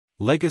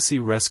Legacy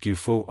Rescue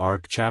Fu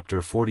Arc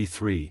Chapter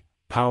 43,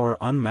 Power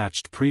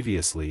Unmatched.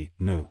 Previously,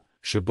 Nu,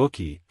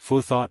 Shibuki,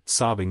 Fu thought,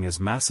 sobbing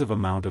as massive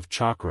amount of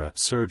chakra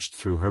surged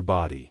through her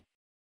body.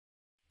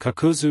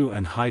 Kakuzu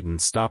and Haiden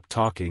stopped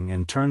talking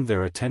and turned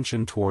their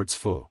attention towards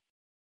Fu.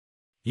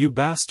 "You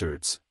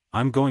bastards,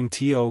 I'm going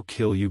to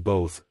kill you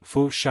both,"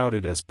 Fu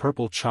shouted as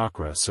purple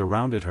chakra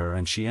surrounded her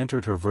and she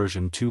entered her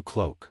version 2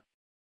 cloak.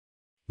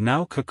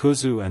 Now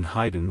Kakuzu and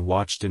Haiden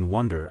watched in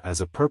wonder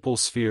as a purple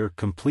sphere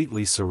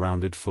completely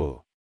surrounded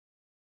Fu.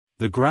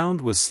 The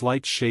ground was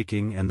slight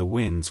shaking and the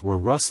winds were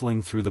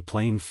rustling through the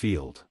plain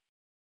field.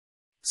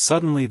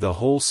 Suddenly the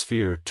whole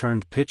sphere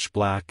turned pitch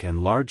black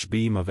and large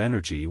beam of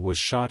energy was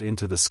shot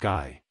into the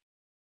sky.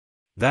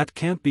 "That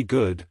can't be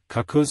good,"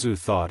 Kakuzu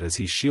thought as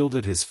he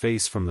shielded his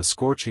face from the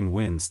scorching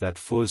winds that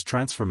Fu's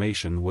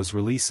transformation was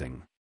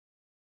releasing.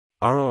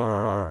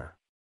 Arrrrrrrr.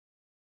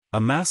 A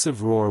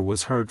massive roar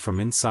was heard from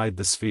inside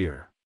the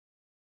sphere.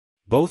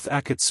 Both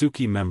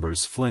Akatsuki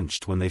members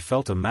flinched when they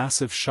felt a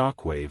massive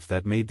shockwave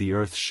that made the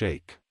earth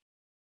shake.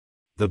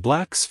 The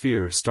black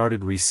sphere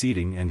started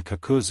receding and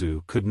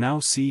Kakuzu could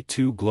now see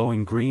 2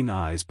 glowing green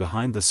eyes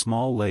behind the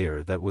small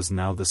layer that was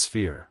now the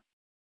sphere.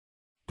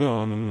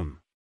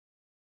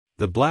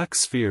 The black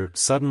sphere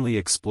suddenly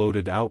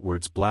exploded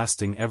outwards,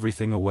 blasting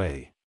everything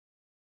away.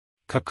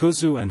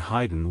 Kakuzu and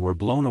Haiden were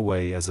blown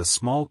away as a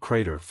small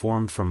crater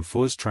formed from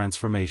Fu's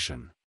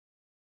transformation.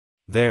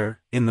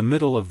 There, in the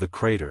middle of the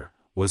crater,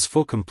 was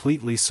Fu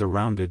completely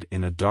surrounded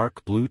in a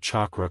dark blue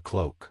chakra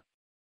cloak.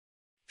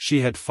 She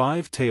had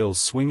 5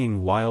 tails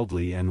swinging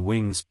wildly and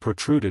wings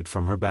protruded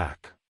from her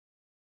back.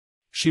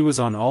 She was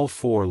on all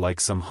 4 like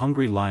some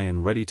hungry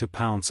lion ready to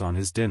pounce on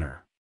his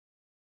dinner.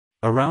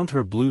 Around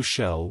her blue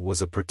shell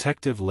was a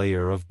protective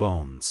layer of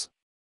bones.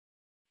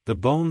 The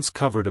bones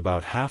covered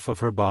about half of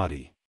her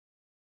body.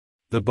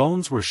 The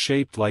bones were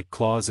shaped like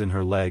claws in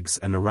her legs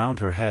and around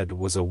her head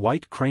was a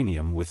white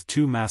cranium with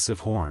 2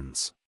 massive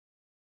horns.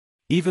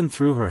 Even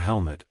through her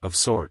helmet, of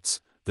sorts,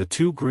 the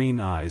 2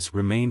 green eyes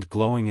remained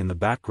glowing in the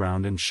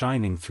background and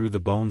shining through the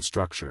bone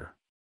structure.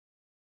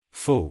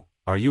 "Fu,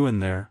 are you in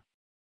there?"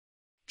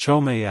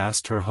 Chomei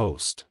asked her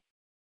host.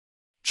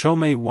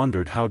 Chomei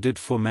wondered how did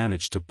Fu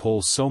manage to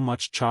pull so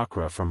much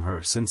chakra from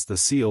her since the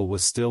seal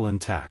was still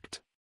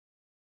intact.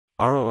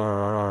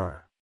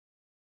 Arrrrrrrr.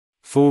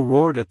 Fu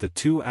roared at the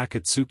 2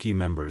 Akatsuki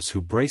members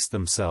who braced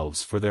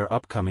themselves for their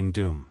upcoming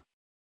doom.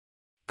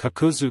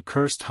 Kakuzu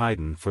cursed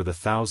Haiden for the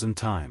 1000th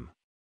time.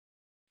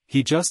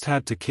 He just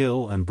had to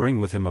kill and bring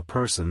with him a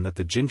person that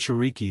the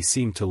Jinchuriki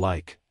seemed to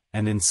like,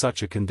 and in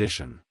such a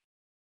condition.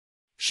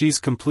 "She's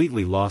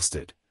completely lost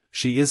it,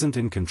 she isn't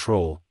in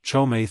control,"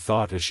 Chomei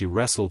thought as she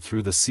wrestled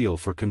through the seal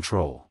for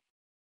control.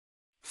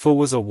 Fu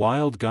was a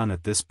wild gun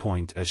at this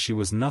point as she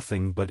was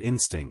nothing but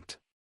instinct.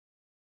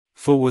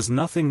 Fu was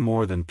nothing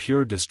more than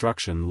pure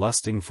destruction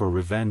lusting for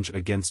revenge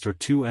against her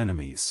 2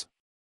 enemies.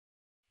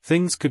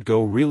 Things could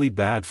go really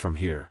bad from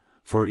here,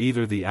 for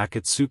either the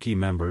Akatsuki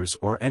members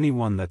or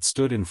anyone that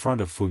stood in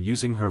front of Fu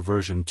using her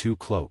version 2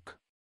 cloak.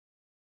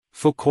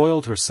 Fu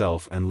coiled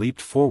herself and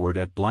leaped forward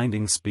at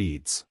blinding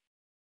speeds.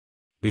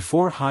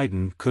 Before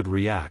Haiden could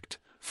react,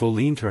 Fu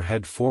leaned her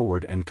head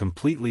forward and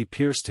completely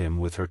pierced him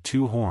with her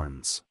 2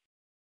 horns.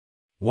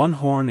 1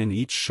 horn in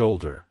each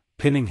shoulder,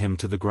 pinning him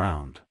to the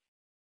ground.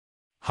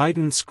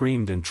 Haiden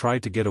screamed and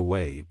tried to get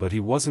away but he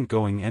wasn't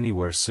going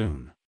anywhere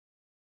soon.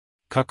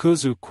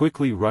 Kakuzu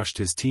quickly rushed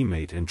his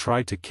teammate and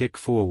tried to kick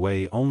Fu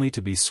away only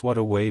to be swept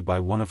away by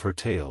one of her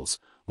tails,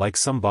 like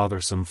some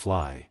bothersome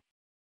fly.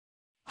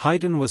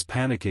 Haiden was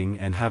panicking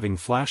and having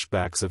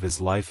flashbacks of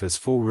his life as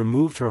Fu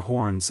removed her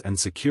horns and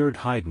secured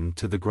Haiden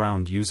to the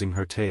ground using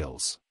her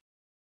tails.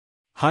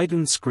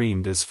 Haiden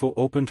screamed as Fu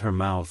opened her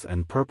mouth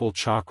and purple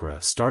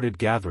chakra started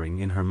gathering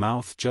in her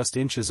mouth just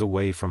inches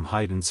away from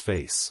Haiden's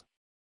face.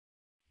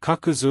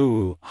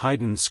 "Kakuzu!"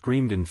 Haiden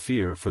screamed in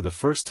fear for the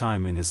first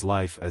time in his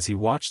life as he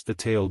watched the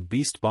tailed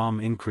beast bomb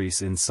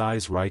increase in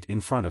size right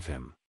in front of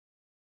him.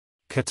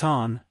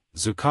 "Katan,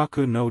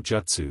 Zukaku no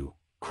Jutsu,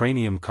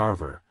 Cranium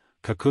Carver,"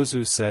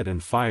 Kakuzu said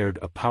and fired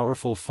a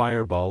powerful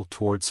fireball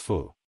towards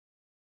Fu.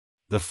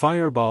 The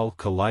fireball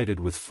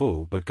collided with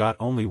Fu but got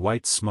only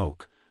white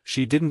smoke.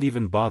 She didn't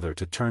even bother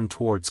to turn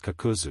towards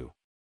Kakuzu.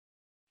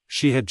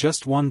 She had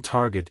just one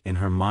target in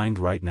her mind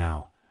right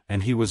now,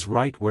 and he was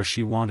right where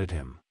she wanted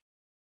him.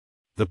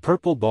 The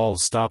purple ball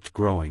stopped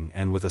growing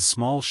and with a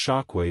small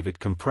shockwave it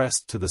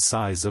compressed to the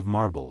size of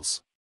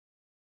marbles.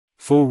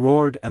 Fu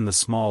roared and the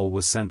small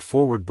was sent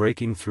forward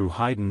breaking through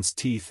Haiden's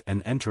teeth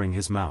and entering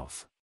his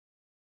mouth.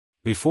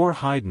 Before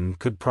Haiden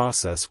could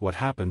process what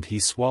happened he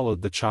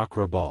swallowed the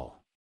chakra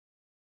ball.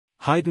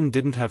 Haiden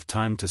didn't have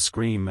time to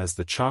scream as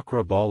the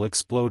chakra ball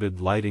exploded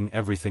lighting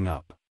everything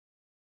up.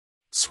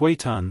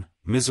 "Suetun,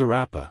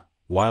 Mizurappa,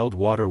 wild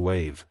water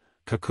wave,"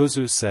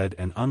 Kakuzu said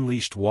and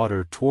unleashed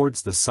water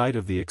towards the site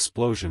of the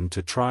explosion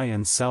to try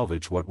and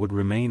salvage what would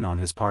remain on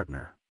his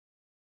partner.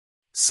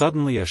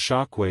 Suddenly a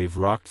shockwave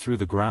rocked through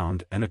the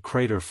ground and a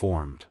crater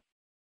formed.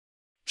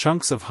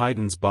 Chunks of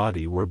Haiden's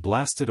body were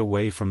blasted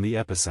away from the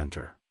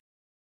epicenter.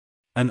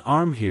 "An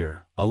arm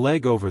here, a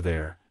leg over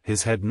there,"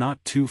 his head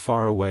not too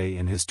far away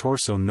and his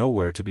torso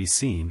nowhere to be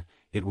seen,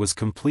 it was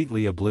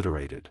completely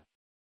obliterated.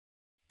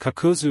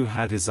 Kakuzu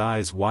had his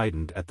eyes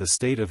widened at the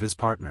state of his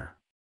partner.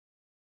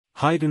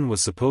 Haiden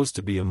was supposed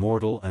to be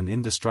immortal and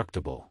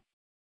indestructible.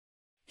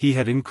 He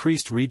had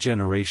increased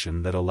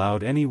regeneration that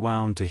allowed any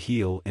wound to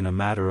heal in a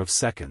matter of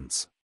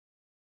seconds.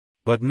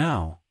 But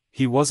now,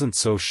 he wasn't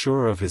so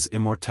sure of his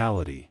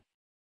immortality.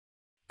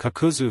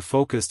 Kakuzu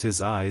focused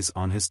his eyes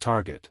on his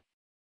target.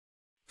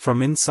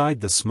 From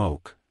inside the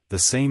smoke, the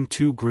same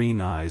two green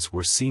eyes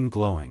were seen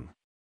glowing.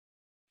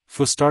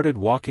 Fu started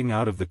walking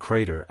out of the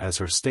crater as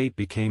her state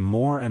became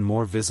more and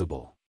more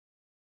visible.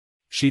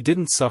 She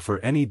didn't suffer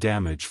any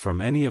damage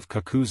from any of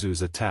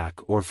Kakuzu's attack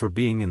or for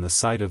being in the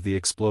site of the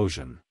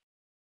explosion.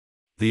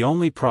 The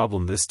only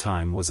problem this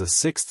time was a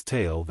sixth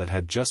tail that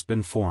had just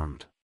been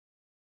formed.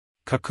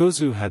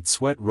 Kakuzu had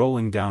sweat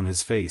rolling down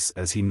his face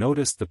as he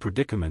noticed the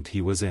predicament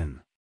he was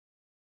in.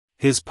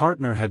 His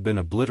partner had been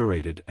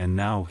obliterated and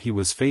now he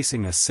was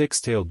facing a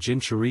six-tailed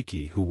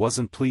Jinchuriki who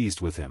wasn't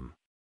pleased with him.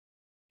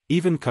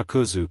 Even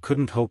Kakuzu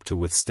couldn't hope to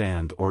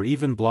withstand or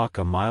even block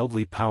a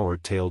mildly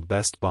powered tailed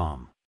best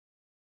bomb.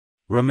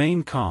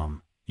 Remain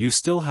calm, you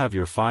still have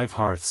your 5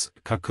 hearths,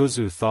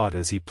 Kakuzu thought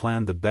as he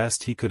planned the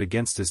best he could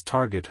against his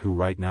target who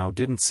right now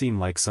didn't seem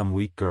like some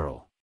weak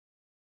girl.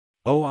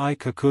 "Oh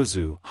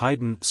Kakuzu!"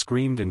 Haiden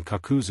screamed and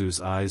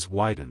Kakuzu's eyes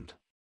widened.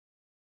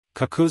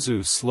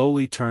 Kakuzu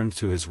slowly turned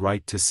to his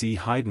right to see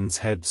Haiden's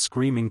head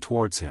screaming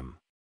towards him.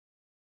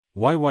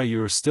 Why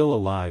you're still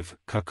alive,"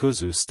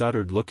 Kakuzu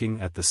stuttered looking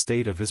at the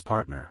state of his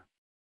partner.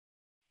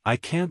 "I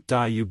can't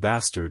die you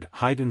bastard,"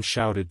 Haiden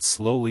shouted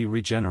slowly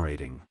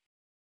regenerating.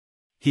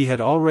 He had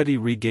already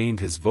regained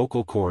his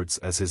vocal cords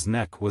as his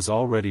neck was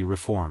already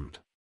reformed.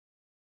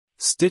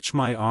 "Stitch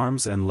my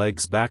arms and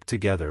legs back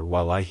together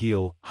while I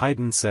heal,"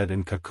 Haiden said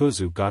and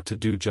Kakuzu got to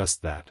do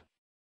just that.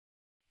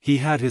 He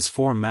had his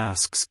 4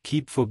 masks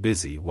keep Fu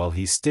busy while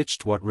he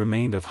stitched what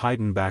remained of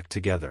Haiden back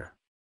together.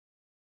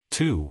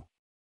 2.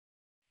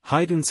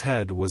 Haiden's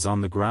head was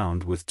on the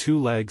ground with 2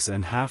 legs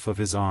and half of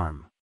his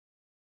arm.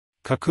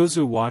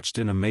 Kakuzu watched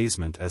in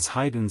amazement as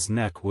Haiden's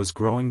neck was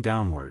growing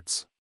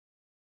downwards.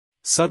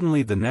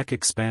 Suddenly the neck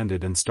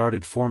expanded and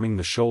started forming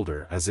the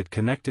shoulder as it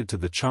connected to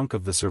the chunk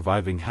of the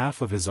surviving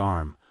half of his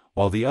arm,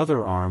 while the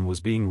other arm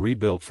was being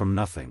rebuilt from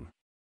nothing.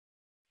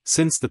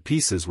 Since the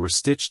pieces were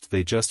stitched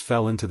they just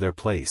fell into their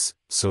place,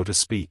 so to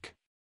speak.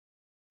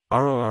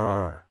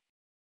 Arr.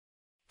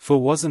 Fu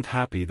wasn't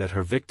happy that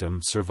her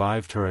victim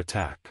survived her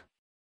attack.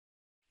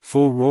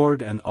 Fu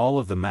roared and all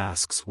of the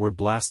masks were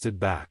blasted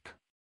back.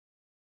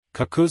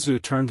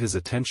 Kakuzu turned his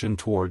attention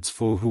towards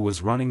Fu who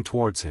was running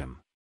towards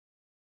him.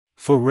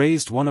 Fu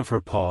raised one of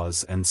her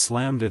paws and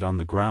slammed it on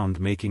the ground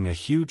making a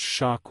huge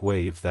shock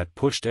wave that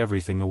pushed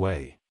everything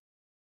away.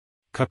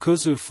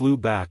 Kakuzu flew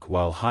back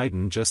while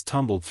Haiden just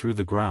tumbled through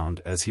the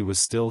ground as he was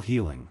still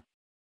healing.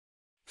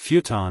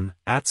 Futon,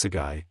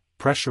 Atsugai,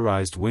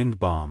 pressurized wind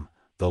bomb,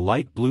 the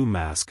light blue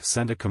mask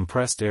sent a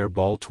compressed air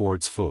ball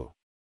towards Fu.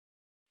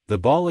 The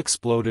ball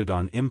exploded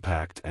on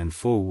impact and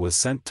Fu was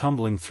sent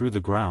tumbling through the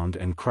ground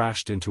and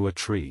crashed into a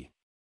tree.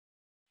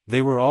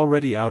 They were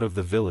already out of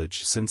the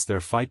village since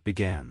their fight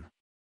began.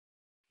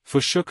 Fu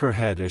shook her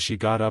head as she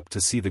got up to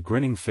see the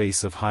grinning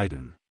face of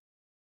Haiden.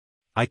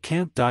 "I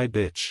can't die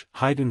bitch,"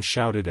 Haiden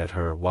shouted at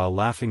her while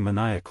laughing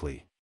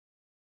maniacally.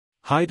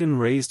 Haiden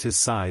raised his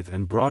scythe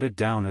and brought it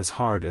down as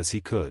hard as he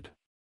could.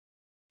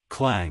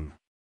 Clang!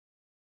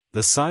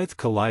 The scythe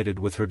collided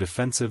with her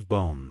defensive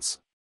bones.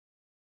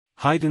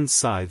 Haiden's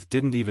scythe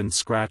didn't even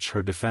scratch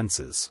her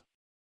defenses.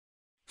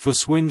 Fu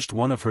swinged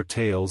one of her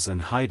tails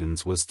and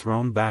Haiden's was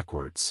thrown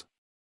backwards.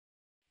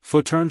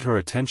 Fu turned her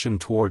attention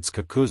towards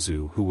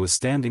Kakuzu who was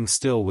standing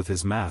still with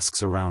his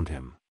masks around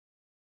him.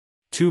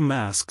 2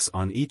 masks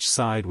on each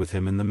side with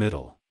him in the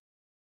middle.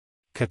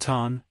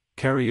 Katan,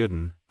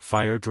 Karyuden,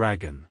 Fire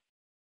Dragon.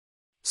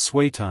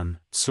 Suetun,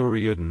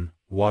 Suryuden,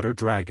 Water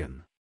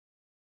Dragon.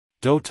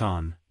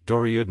 Doton,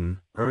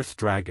 Doryuden, Earth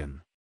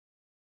Dragon.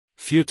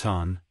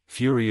 Futon,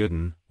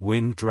 Furyuden,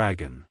 Wind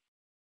Dragon.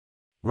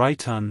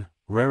 Raitun,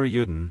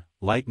 Raryuden,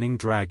 Lightning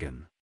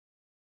Dragon.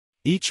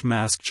 Each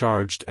mask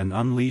charged and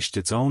unleashed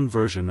its own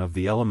version of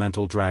the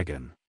elemental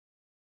dragon.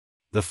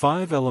 The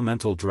 5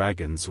 elemental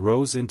dragons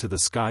rose into the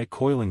sky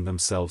coiling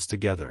themselves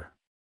together.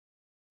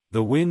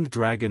 The wind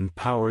dragon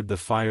powered the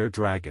fire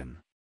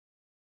dragon.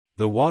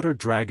 The water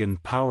dragon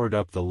powered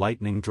up the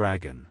lightning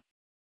dragon.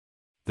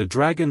 The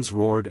dragons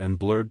roared and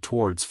blurred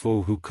towards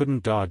Fu who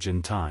couldn't dodge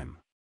in time.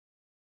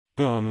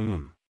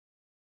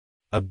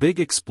 A big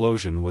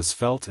explosion was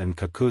felt and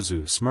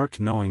Kakuzu smirked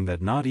knowing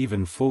that not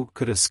even Fu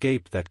could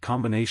escape that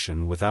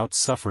combination without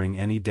suffering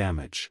any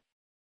damage.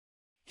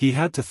 He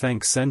had to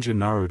thank Senju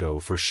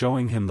Naruto for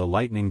showing him the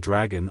lightning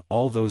dragon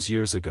all those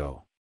years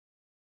ago.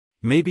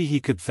 Maybe he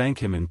could thank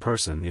him in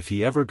person if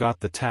he ever got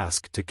the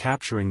task to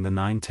capturing the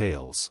 9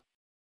 tails.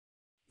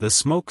 The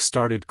smoke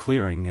started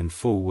clearing and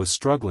Fu was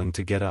struggling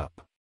to get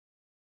up.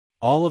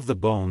 All of the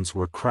bones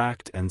were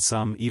cracked and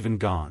some even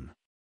gone.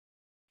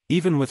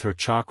 Even with her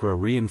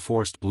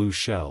chakra-reinforced blue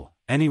shell,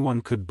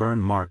 anyone could burn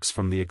marks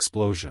from the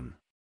explosion.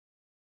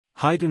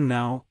 Haiden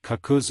now,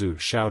 Kakuzu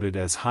shouted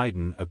as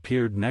Haiden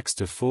appeared next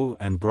to Fu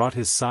and brought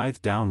his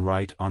scythe down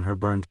right on her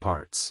burned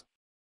parts.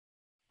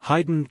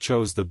 Haiden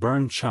chose the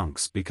burned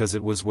chunks because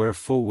it was where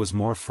Fu was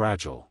more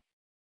fragile.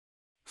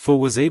 Fu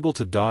was able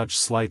to dodge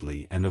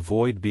slightly and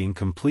avoid being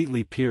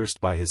completely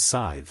pierced by his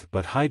scythe,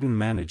 but Haiden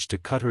managed to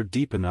cut her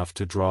deep enough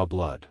to draw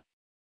blood.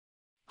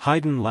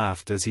 Haiden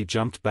laughed as he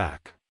jumped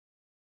back.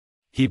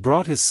 He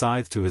brought his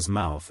scythe to his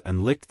mouth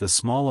and licked the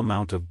small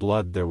amount of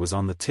blood there was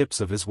on the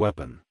tips of his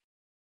weapon.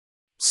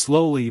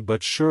 Slowly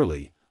but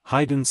surely,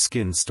 Haiden's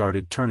skin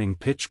started turning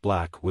pitch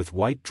black with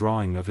white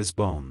drawing of his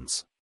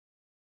bones.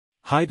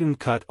 Haiden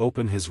cut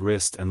open his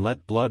wrist and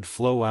let blood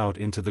flow out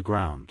into the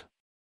ground.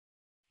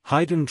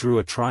 Haiden drew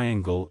a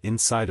triangle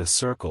inside a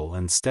circle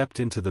and stepped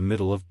into the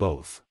middle of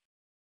both.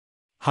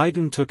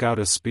 Haiden took out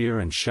a spear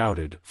and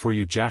shouted, "For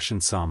you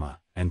Jashin-sama,"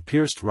 and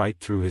pierced right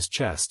through his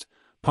chest,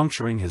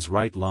 puncturing his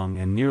right lung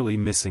and nearly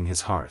missing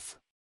his heart.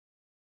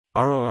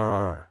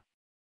 Arrrrrrr.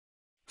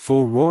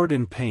 Fu roared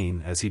in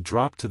pain as he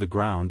dropped to the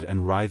ground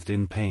and writhed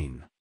in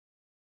pain.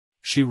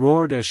 She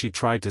roared as she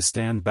tried to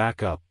stand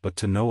back up but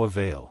to no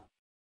avail.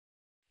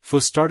 Fu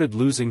started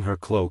losing her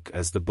cloak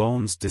as the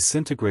bones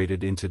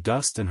disintegrated into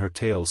dust and her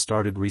tail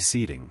started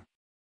receding.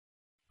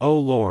 "Oh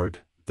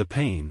Lord, the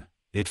pain,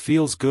 it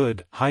feels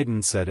good,"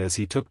 Haiden said as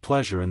he took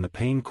pleasure in the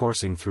pain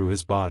coursing through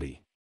his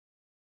body.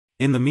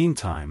 In the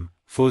meantime,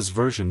 Fu's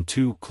version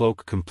 2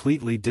 cloak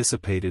completely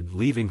dissipated,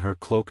 leaving her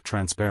cloak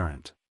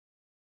transparent.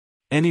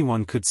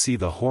 Anyone could see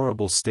the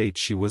horrible state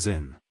she was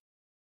in.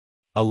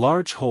 A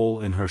large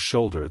hole in her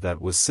shoulder that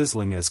was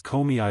sizzling as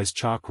Komiai's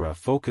chakra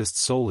focused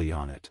solely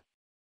on it.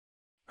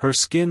 Her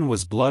skin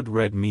was blood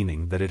red,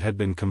 meaning that it had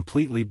been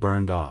completely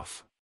burned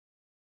off.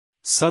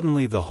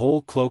 Suddenly the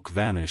whole cloak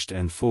vanished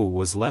and Fu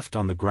was left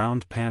on the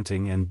ground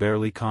panting and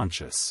barely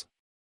conscious.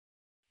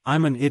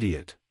 "I'm an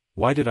idiot,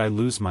 why did I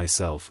lose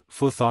myself?"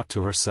 Fu thought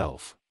to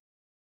herself.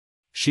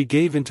 She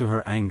gave into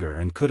her anger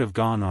and could have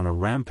gone on a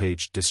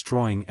rampage,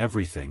 destroying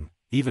everything,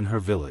 even her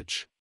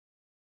village.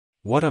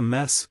 "What a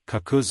mess,"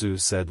 Kakuzu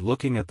said,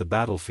 looking at the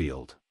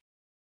battlefield.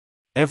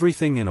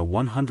 Everything in a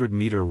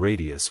 100-meter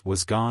radius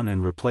was gone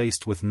and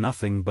replaced with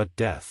nothing but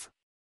death.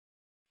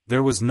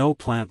 There was no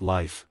plant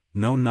life,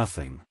 no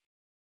nothing.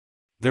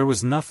 There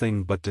was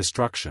nothing but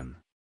destruction.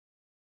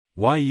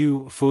 "Why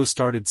you?" Fu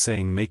started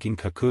saying, making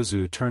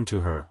Kakuzu turn to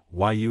her.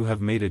 "Why you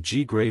have made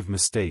a grave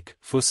mistake,"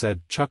 Fu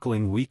said,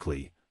 chuckling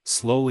weakly,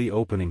 slowly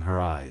opening her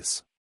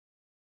eyes.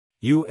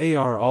 "You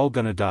are all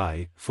gonna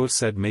die," Fu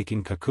said,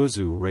 making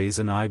Kakuzu raise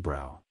an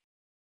eyebrow.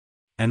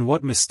 "And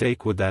what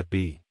mistake would that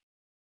be?"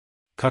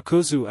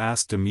 Kakuzu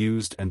asked,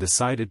 amused, and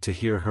decided to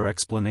hear her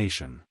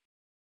explanation.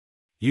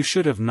 "You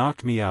should have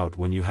knocked me out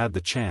when you had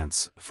the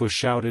chance," Fu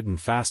shouted, and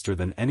faster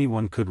than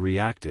anyone could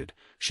reacted,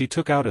 she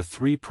took out a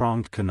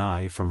 3-pronged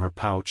kunai from her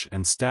pouch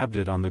and stabbed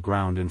it on the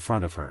ground in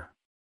front of her.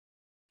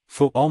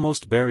 Fu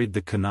almost buried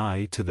the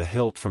kunai to the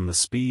hilt from the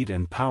speed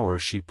and power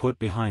she put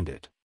behind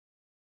it.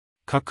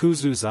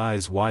 Kakuzu's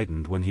eyes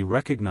widened when he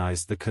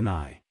recognized the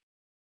kunai.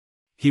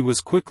 He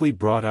was quickly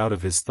brought out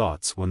of his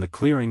thoughts when the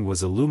clearing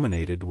was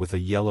illuminated with a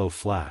yellow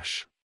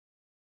flash.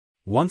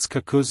 Once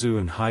Kakuzu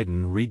and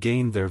Haiden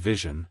regained their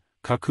vision,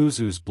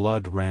 Kakuzu's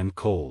blood ran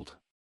cold.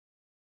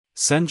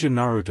 Senju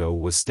Naruto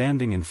was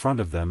standing in front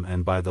of them,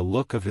 and by the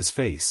look of his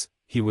face,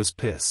 he was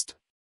pissed.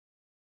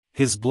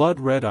 His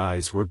blood-red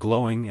eyes were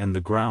glowing and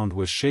the ground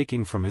was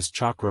shaking from his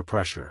chakra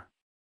pressure.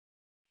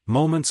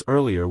 Moments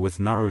earlier with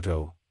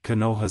Naruto,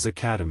 Konoha's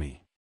academy.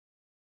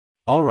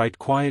 "Alright,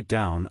 quiet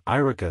down,"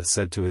 Irika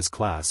said to his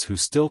class, who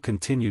still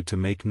continued to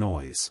make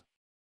noise.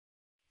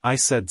 "I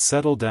said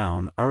settle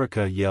down,"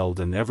 Irika yelled,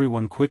 and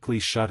everyone quickly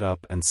shut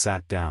up and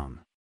sat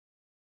down.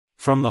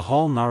 From the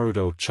hall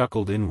Naruto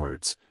chuckled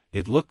inwards.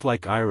 It looked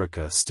like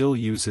Irika still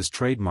used his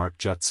trademark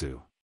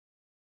jutsu.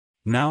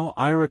 Now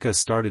Irika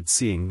started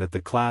seeing that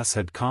the class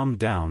had calmed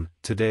down.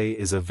 "Today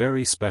is a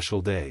very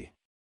special day.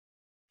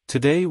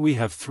 Today we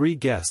have 3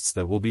 guests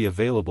that will be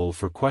available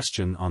for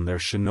question on their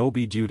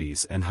shinobi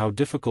duties and how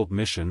difficult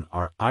mission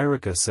are,"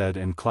 Irika said,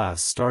 and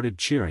class started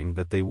cheering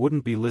that they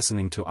wouldn't be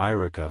listening to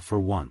Irika for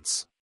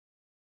once.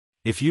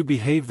 "If you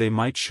behave they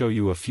might show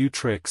you a few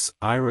tricks,"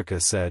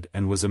 Irika said,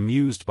 and was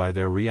amused by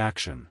their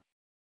reaction.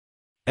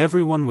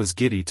 Everyone was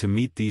giddy to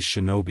meet these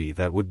shinobi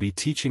that would be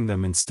teaching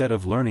them instead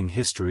of learning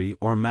history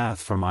or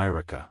math from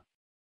Irika.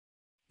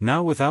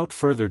 "Now without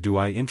further ado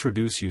I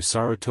introduce you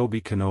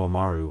Sarutobi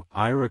Konohamaru,"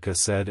 Irika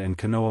said, and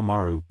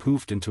Konohamaru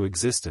poofed into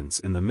existence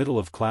in the middle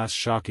of class,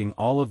 shocking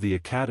all of the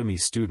academy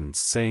students,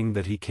 saying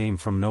that he came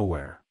from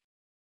nowhere.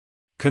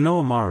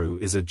 Konohamaru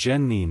is a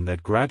genin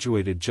that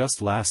graduated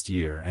just last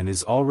year and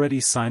is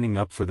already signing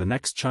up for the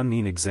next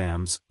Chunin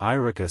exams,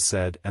 Irika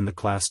said, and the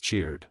class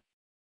cheered.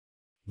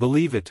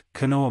 "Believe it,"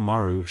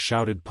 Konohamaru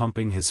shouted,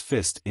 pumping his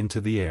fist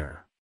into the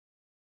air.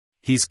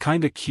 "He's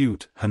kinda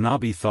cute,"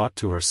 Hanabi thought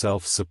to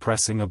herself,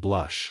 suppressing a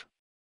blush.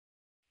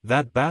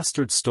 "That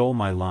bastard stole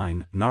my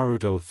line,"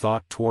 Naruto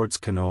thought towards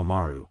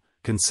Konohamaru,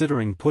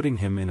 considering putting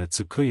him in a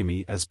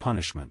Tsukuyomi as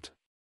punishment.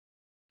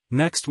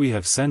 Next we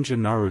have Senju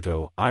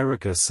Naruto,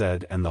 Iruka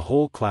said, and the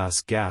whole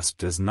class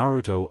gasped as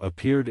Naruto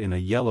appeared in a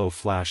yellow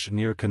flash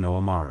near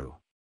Konohamaru.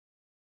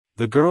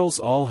 The girls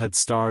all had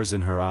stars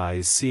in her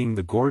eyes seeing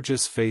the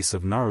gorgeous face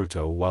of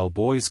Naruto while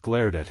boys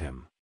glared at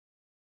him.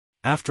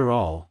 After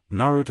all,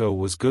 Naruto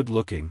was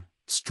good-looking,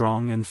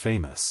 strong and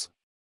famous.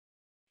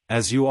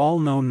 As you all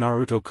know,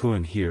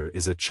 Naruto-kun here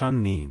is a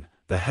Chunin,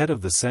 the head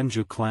of the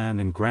Senju clan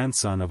and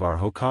grandson of our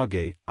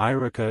Hokage,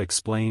 Iruka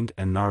explained,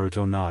 and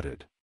Naruto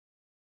nodded.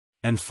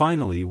 And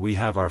finally we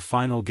have our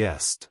final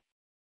guest.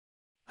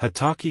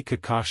 Hatake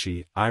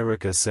Kakashi,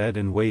 Iruka said,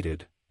 and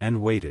waited,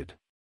 and waited.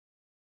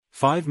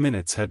 5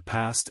 minutes had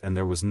passed and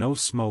there was no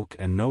smoke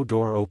and no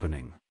door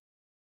opening.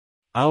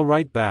 "I'll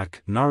write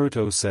back,"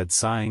 Naruto said,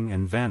 sighing,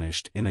 and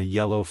vanished in a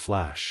yellow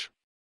flash.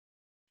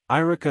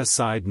 Iruka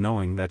sighed,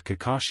 knowing that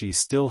Kakashi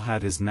still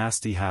had his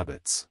nasty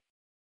habits.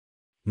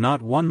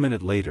 Not 1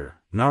 minute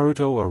later,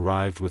 Naruto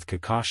arrived with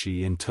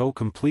Kakashi in tow,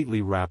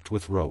 completely wrapped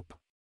with rope.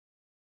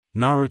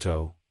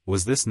 "Naruto,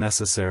 was this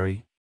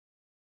necessary?"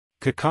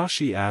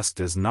 Kakashi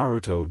asked as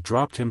Naruto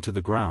dropped him to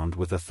the ground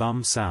with a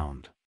thumb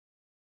sound.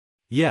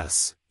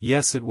 Yes,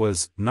 it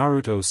was,"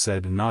 Naruto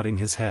said, nodding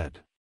his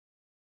head.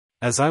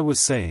 "As I was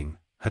saying,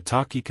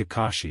 Hatake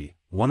Kakashi,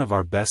 one of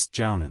our best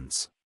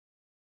jounins.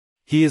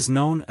 He is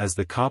known as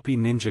the copy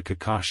ninja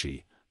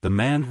Kakashi, the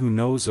man who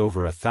knows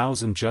over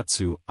 1,000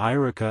 jutsu,"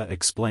 Iruka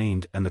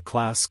explained, and the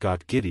class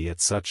got giddy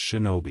at such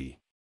shinobi.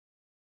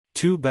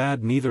 Too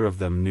bad neither of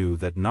them knew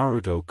that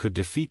Naruto could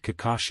defeat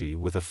Kakashi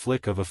with a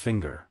flick of a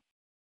finger.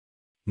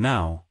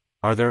 "Now,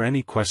 are there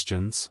any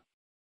questions?"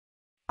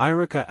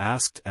 Iruka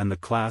asked, and the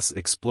class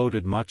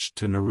exploded, much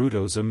to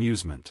Naruto's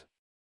amusement.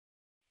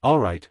 All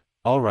right,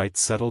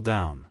 settle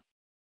down.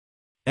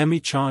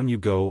 "Emi-chan, you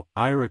go,"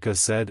 Iruka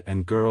said,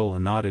 and girl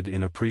nodded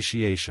in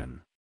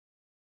appreciation.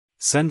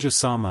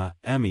 "Senju-sama,"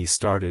 Emi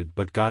started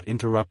but got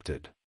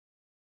interrupted.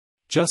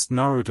 "Just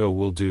Naruto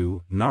will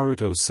do,"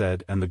 Naruto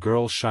said, and the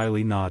girl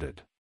shyly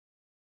nodded.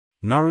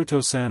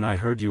 "Naruto-san, I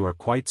heard you are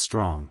quite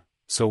strong,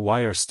 so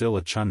why are still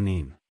a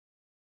Chunin?"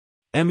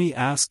 Emi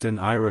asked, and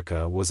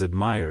Iruka was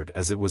admired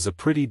as it was a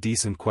pretty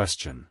decent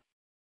question.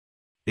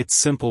 "It's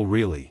simple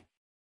really.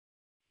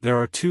 There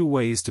are 2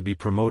 ways to be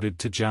promoted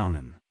to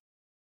Jounin.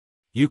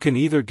 You can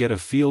either get a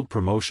field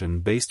promotion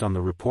based on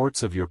the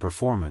reports of your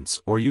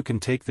performance, or you can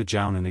take the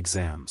Jounin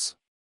exams.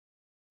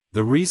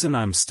 The reason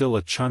I'm still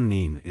a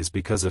Chunin is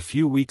because a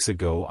few weeks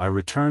ago I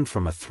returned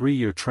from a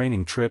 3-year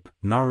training trip,"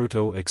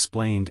 Naruto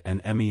explained,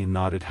 and Emi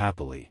nodded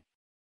happily.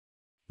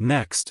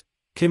 "Next,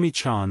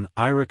 Kimi-chan,"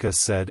 Iruka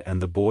said,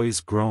 and the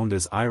boys groaned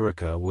as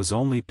Iruka was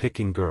only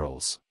picking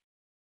girls.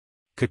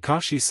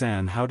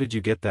 "Kakashi-san, how did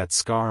you get that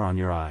scar on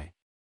your eye?"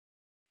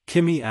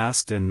 Kimi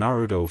asked, and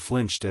Naruto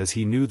flinched as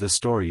he knew the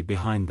story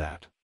behind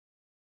that.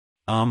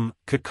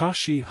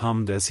 Kakashi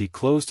hummed as he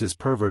closed his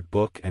pervert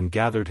book and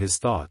gathered his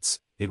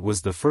thoughts. "It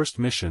was the first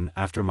mission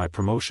after my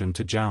promotion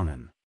to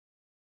Jounin.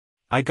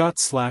 I got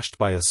slashed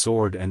by a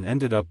sword and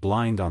ended up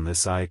blind on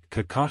this eye,"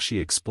 Kakashi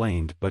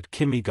explained, but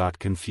Kimi got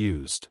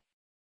confused.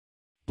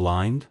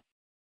 "Blind?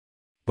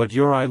 But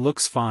your eye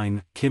looks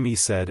fine," Kimi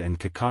said, and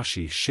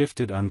Kakashi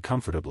shifted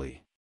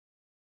uncomfortably.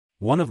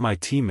 "One of my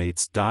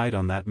teammates died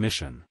on that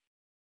mission.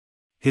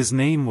 His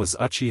name was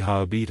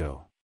Uchiha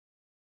Obito.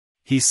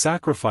 He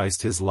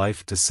sacrificed his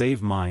life to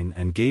save mine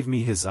and gave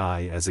me his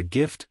eye as a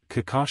gift,"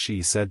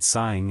 Kakashi said,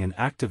 sighing and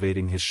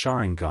activating his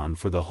Sharingan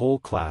for the whole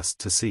class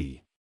to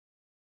see.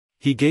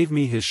 "He gave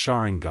me his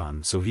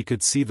Sharingan so he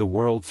could see the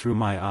world through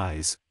my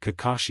eyes,"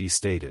 Kakashi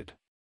stated.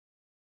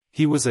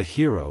 "He was a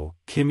hero,"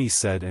 Kimi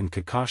said, and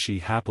Kakashi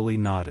happily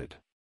nodded.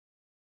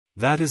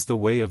 "That is the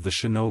way of the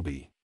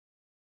shinobi.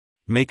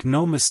 Make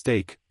no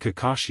mistake,"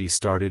 Kakashi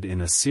started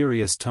in a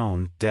serious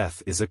tone,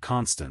 "death is a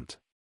constant.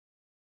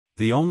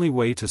 The only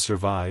way to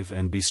survive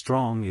and be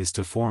strong is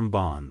to form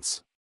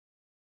bonds.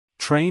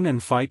 Train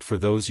and fight for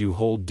those you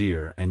hold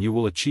dear and you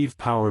will achieve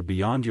power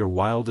beyond your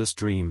wildest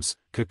dreams,"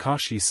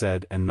 Kakashi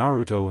said, and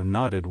Naruto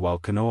nodded while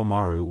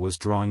Konohamaru was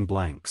drawing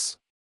blanks.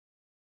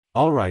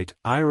 "All right,"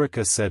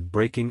 Iruka said,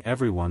 breaking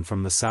everyone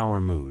from the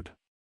sour mood.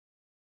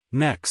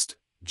 "Next,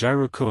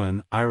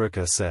 Jiru-kun,"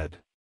 Iruka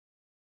said.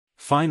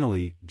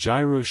 Finally,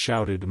 Jiru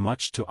shouted,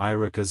 much to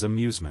Iruka's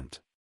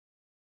amusement.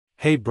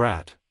 "Hey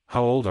brat,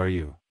 how old are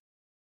you?"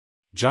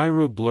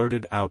 Jiru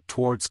blurted out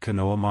towards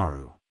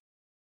Konohamaru.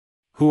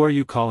 "Who are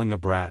you calling a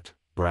brat,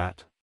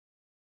 brat?"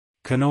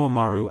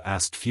 Konohamaru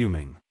asked,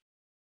 fuming.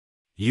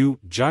 "You,"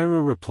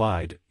 Jiru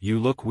replied. "You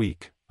look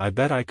weak, I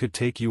bet I could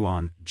take you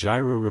on,"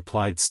 Jiru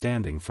replied,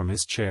 standing from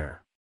his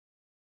chair.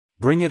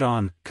 "Bring it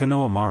on,"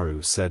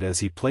 Konohamaru said as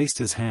he placed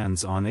his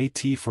hands on a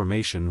T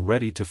formation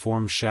ready to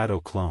form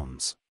shadow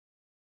clones.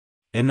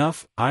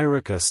 "Enough,"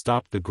 Iruka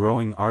stopped the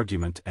growing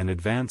argument and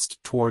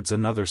advanced towards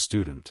another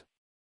student.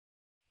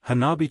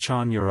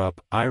 "Hanabi-chan, you're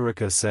up,"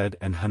 Iruka said,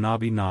 and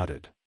Hanabi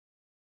nodded.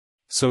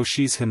 "So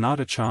she's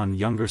Hinata-chan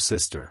younger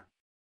sister.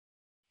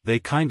 They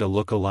kinda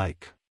look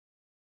alike."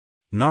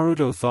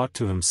 Naruto thought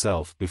to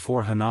himself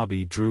before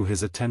Hanabi drew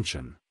his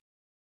attention.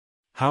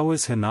 "How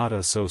is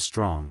Hinata so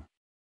strong?"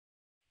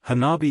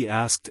 Hanabi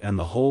asked, and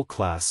the whole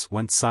class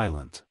went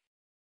silent.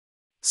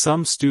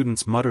 Some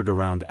students muttered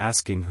around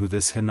asking who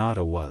this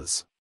Hinata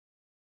was.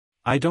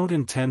 I don't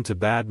intend to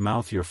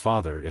bad-mouth your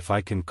father if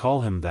I can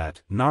call him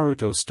that,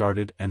 Naruto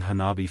started, and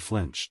Hanabi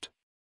flinched.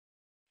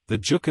 The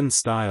Juken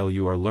style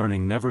you are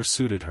learning never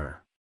suited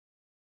her.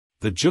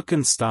 The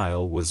Juken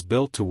style was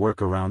built to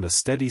work around a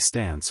steady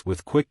stance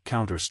with quick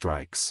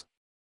counter-strikes.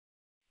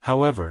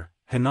 However,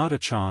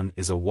 Hinata-chan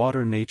is a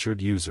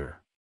water-natured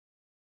user.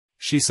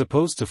 She's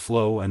supposed to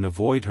flow and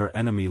avoid her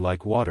enemy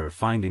like water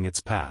finding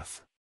its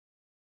path.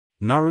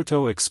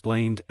 Naruto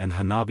explained, and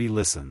Hanabi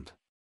listened.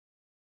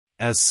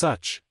 As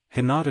such,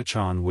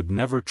 Hinata-chan would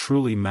never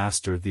truly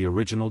master the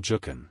original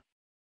Juken.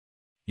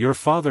 Your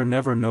father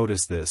never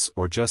noticed this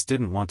or just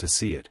didn't want to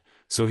see it,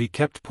 so he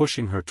kept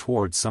pushing her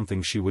towards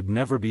something she would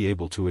never be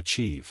able to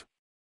achieve.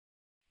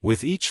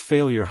 With each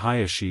failure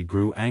Hayashi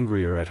grew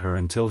angrier at her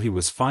until he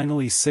was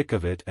finally sick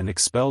of it and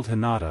expelled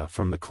Hinata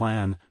from the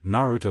clan,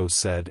 Naruto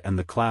said, and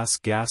the class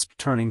gasped,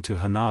 turning to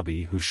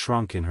Hanabi, who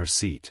shrunk in her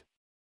seat.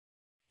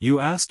 You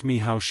asked me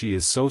how she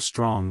is so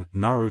strong,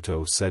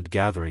 Naruto said,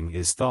 gathering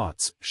his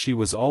thoughts. She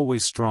was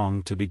always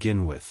strong to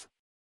begin with.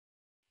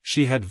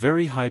 She had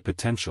very high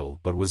potential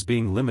but was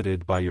being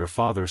limited by your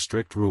father's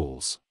strict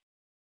rules.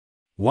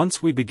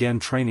 Once we began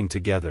training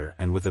together,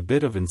 and with a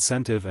bit of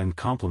incentive and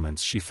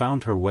compliments she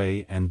found her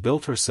way and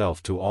built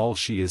herself to all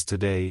she is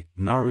today,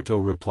 Naruto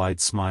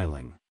replied,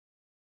 smiling.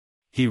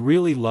 He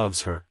really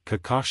loves her,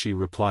 Kakashi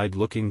replied,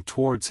 looking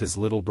towards his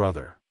little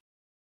brother.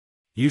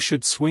 You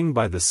should swing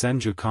by the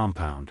Senju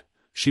compound,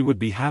 she would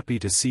be happy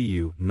to see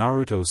you,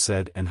 Naruto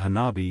said, and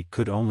Hanabi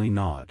could only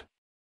nod.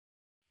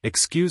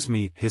 Excuse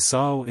me,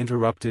 Hisao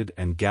interrupted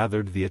and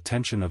gathered the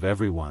attention of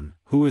everyone.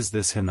 Who is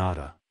this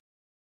Hinata?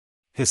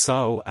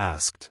 Hisao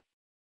asked.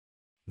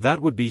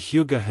 That would be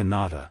Hyuga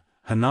Hinata,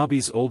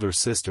 Hanabi's older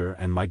sister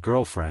and my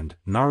girlfriend,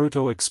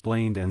 Naruto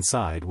explained and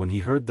sighed when he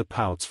heard the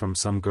pouts from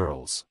some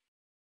girls.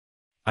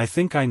 I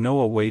think I know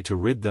a way to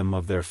rid them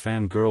of their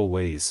fangirl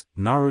ways,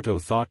 Naruto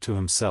thought to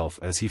himself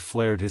as he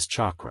flared his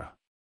chakra.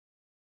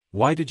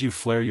 Why did you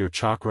flare your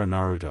chakra,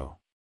 Naruto?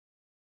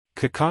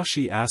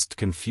 Kakashi asked,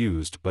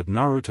 confused, but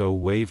Naruto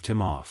waved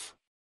him off.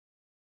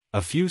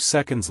 A few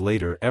seconds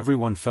later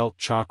everyone felt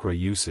chakra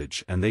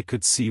usage and they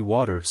could see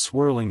water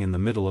swirling in the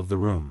middle of the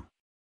room.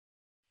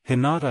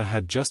 Hinata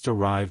had just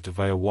arrived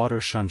via water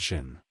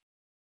Shunshin.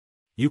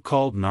 You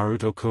called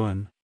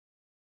Naruto-kun?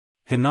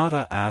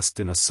 Hinata asked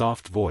in a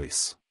soft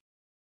voice.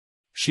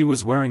 She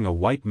was wearing a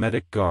white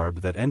medic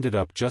garb that ended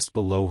up just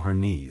below her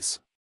knees.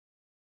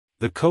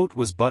 The coat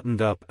was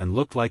buttoned up and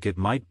looked like it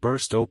might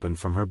burst open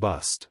from her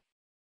bust.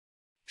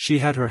 She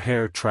had her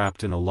hair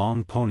trapped in a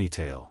long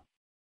ponytail.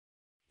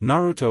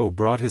 Naruto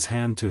brought his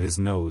hand to his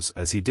nose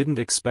as he didn't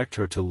expect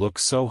her to look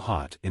so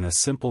hot in a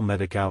simple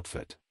medic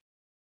outfit.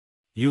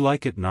 You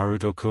like it,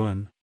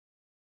 Naruto-kun?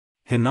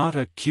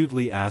 Hinata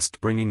cutely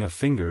asked, bringing a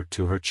finger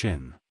to her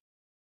chin.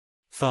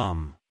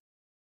 Thumb.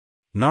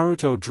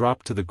 Naruto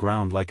dropped to the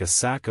ground like a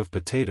sack of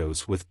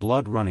potatoes with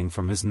blood running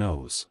from his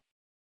nose.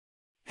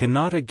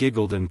 Hinata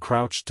giggled and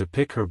crouched to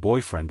pick her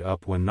boyfriend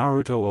up when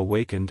Naruto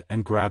awakened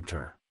and grabbed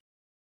her.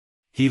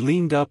 He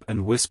leaned up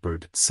and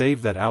whispered,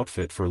 save that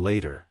outfit for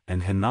later,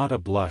 and Hinata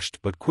blushed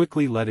but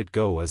quickly let it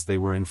go as they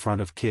were in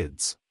front of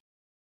kids.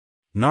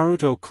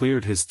 Naruto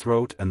cleared his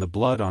throat and the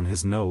blood on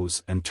his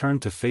nose and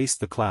turned to face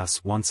the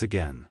class once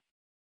again.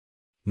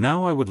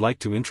 Now I would like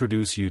to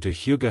introduce you to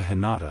Hyuga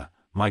Hinata,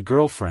 my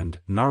girlfriend,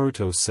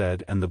 Naruto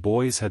said, and the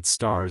boys had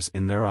stars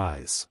in their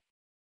eyes.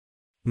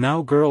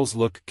 Now girls,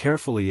 look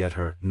carefully at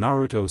her,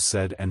 Naruto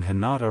said, and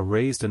Hinata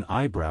raised an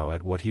eyebrow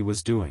at what he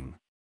was doing.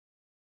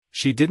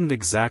 She didn't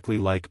exactly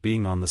like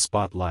being on the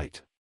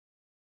spotlight.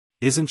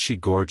 Isn't she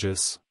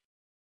gorgeous?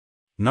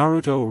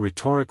 Naruto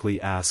rhetorically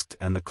asked,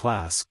 and the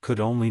class could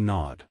only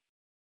nod.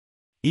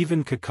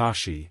 Even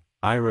Kakashi,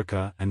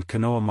 Iruka and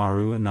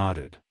Konohamaru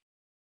nodded.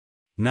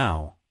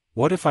 Now,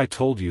 what if I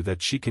told you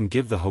that she can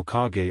give the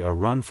Hokage a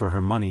run for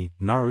her money,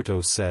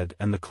 Naruto said,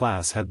 and the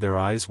class had their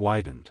eyes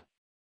widened.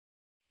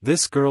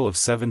 This girl of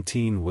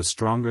 17 was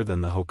stronger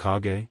than the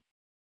Hokage?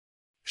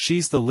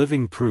 She's the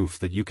living proof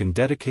that you can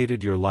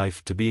dedicate your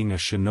life to being a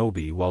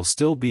shinobi while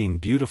still being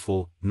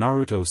beautiful,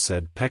 Naruto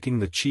said, pecking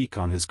the cheek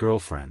on his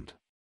girlfriend.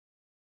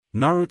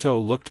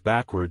 Naruto looked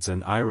backwards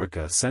and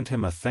Iruka sent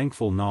him a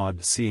thankful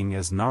nod, seeing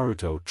as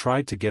Naruto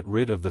tried to get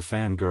rid of the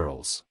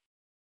fangirls.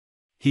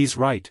 He's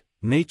right,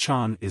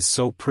 Nei-chan is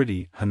so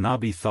pretty,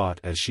 Hanabi thought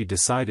as she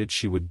decided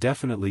she would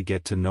definitely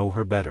get to know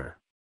her better.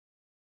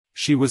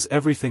 She was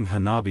everything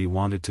Hanabi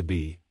wanted to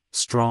be,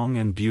 strong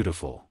and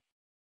beautiful.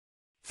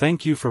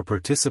 Thank you for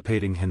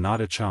participating,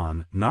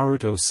 Hinata-chan,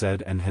 Naruto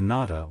said, and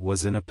Hinata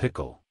was in a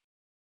pickle.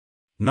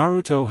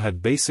 Naruto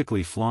had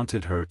basically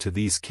flaunted her to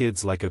these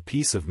kids like a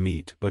piece of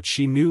meat, but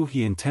she knew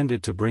he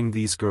intended to bring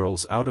these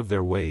girls out of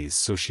their ways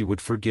so she would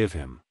forgive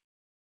him.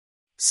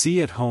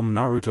 See at home,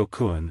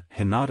 Naruto-kun,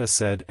 Hinata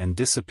said, and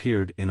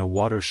disappeared in a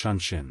water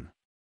Shunshin.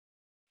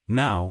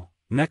 Now,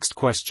 next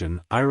question,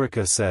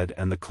 Iruka said,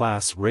 and the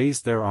class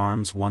raised their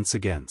arms once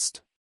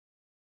against.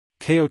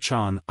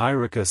 Kyo-chan,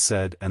 Irika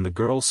said, and the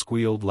girl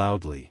squealed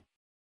loudly.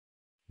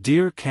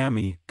 Dear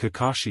Kami,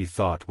 Kakashi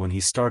thought when he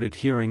started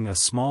hearing a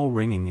small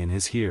ringing in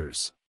his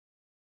ears.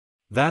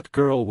 That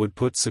girl would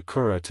put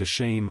Sakura to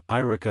shame,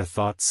 Irika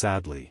thought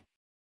sadly.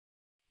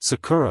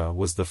 Sakura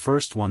was the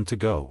first one to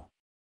go.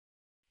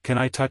 Can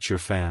I touch your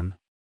fan?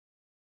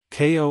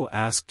 Ko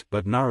asked,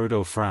 but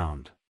Naruto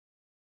frowned.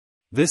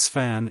 This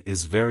fan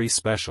is very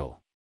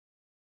special.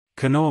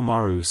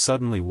 Konohamaru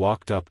suddenly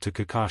walked up to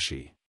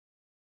Kakashi.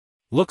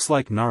 Looks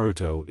like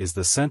Naruto is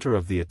the center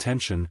of the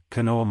attention,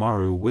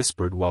 Konohamaru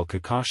whispered while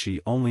Kakashi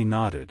only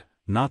nodded,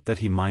 not that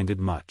he minded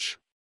much.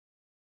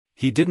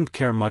 He didn't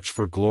care much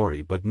for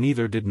glory, but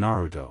neither did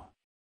Naruto.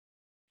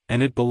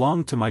 And it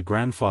belonged to my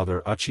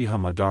grandfather Uchiha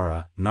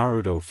Madara.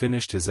 Naruto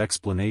finished his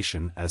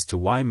explanation as to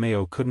why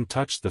Meo couldn't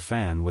touch the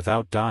fan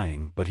without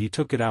dying, but he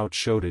took it out,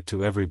 showed it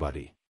to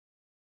everybody.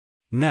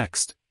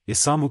 Next,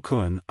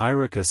 Isamu-kun,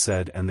 Irika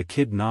said, and the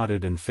kid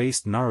nodded and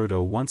faced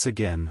Naruto once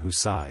again, who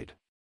sighed.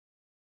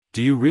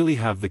 Do you really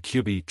have the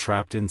Kyuubi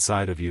trapped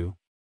inside of you?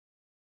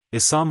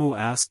 Isamu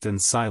asked, and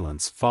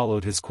silence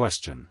followed his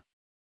question.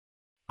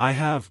 I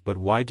have, but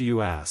why do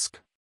you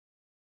ask?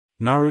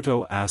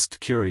 Naruto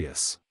asked,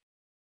 curious.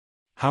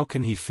 How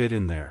can he fit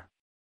in there?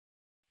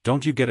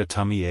 Don't you get a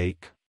tummy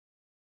ache?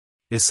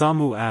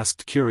 Isamu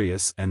asked,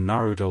 curious, and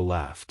Naruto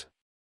laughed.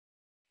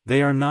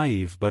 They are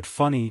naive but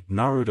funny,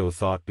 Naruto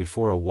thought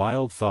before a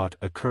wild thought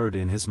occurred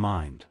in his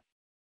mind.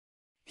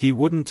 He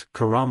wouldn't,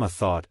 Kurama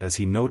thought as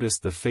he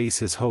noticed the face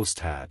his host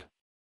had.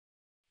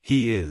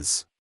 He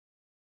is.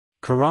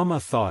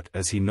 Kurama thought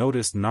as he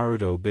noticed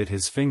Naruto bit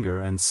his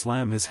finger and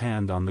slam his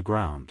hand on the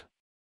ground.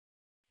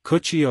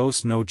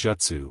 Kuchi-ose no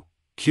Jutsu,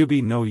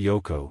 Kyuubi no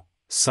Yoko,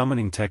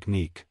 summoning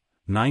technique,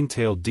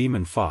 nine-tailed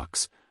demon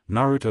fox,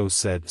 Naruto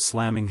said,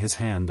 slamming his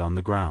hand on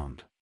the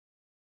ground.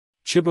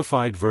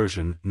 Chibified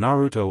version,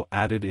 Naruto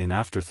added in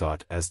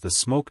afterthought as the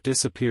smoke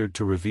disappeared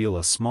to reveal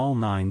a small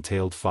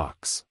nine-tailed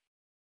fox.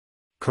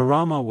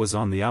 Kurama was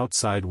on the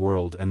outside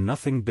world and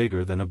nothing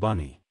bigger than a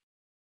bunny.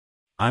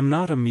 I'm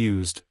not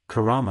amused,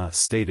 Kurama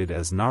stated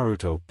as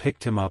Naruto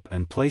picked him up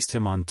and placed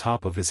him on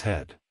top of his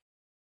head.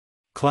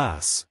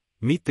 Class,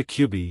 meet the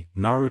Kyuubi,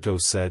 Naruto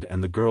said,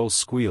 and the girls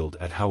squealed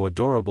at how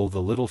adorable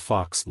the little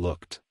fox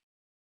looked.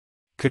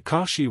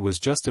 Kakashi was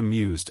just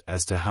amused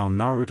as to how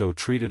Naruto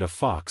treated a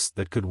fox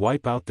that could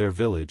wipe out their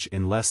village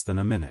in less than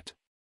a minute.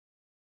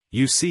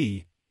 You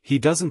see, he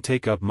doesn't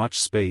take up much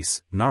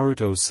space,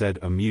 Naruto said,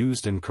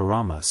 amused, and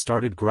Kurama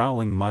started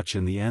growling much.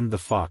 In the end the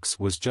fox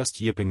was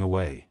just yipping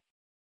away.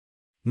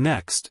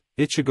 Next,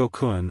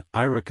 Ichigo-kun,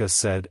 Irika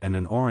said, and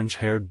an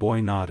orange-haired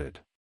boy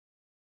nodded.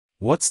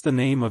 What's the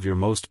name of your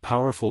most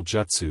powerful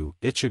jutsu?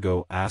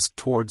 Ichigo asked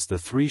towards the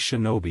three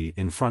shinobi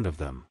in front of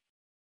them.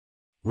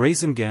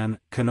 Rasengan,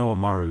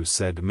 Konohamaru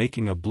said,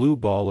 making a blue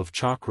ball of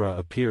chakra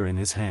appear in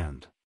his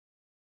hand.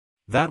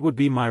 That would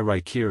be my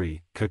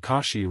Raikiri,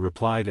 Kakashi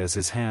replied as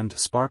his hand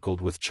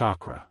sparkled with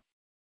chakra.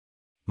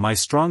 My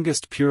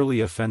strongest purely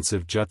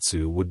offensive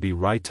jutsu would be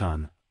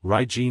Raitun,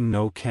 Raijin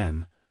no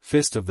Ken,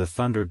 Fist of the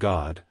Thunder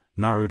God,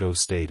 Naruto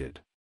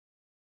stated.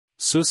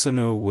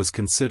 Susanoo was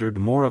considered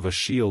more of a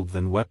shield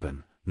than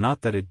weapon,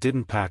 not that it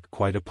didn't pack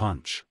quite a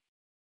punch.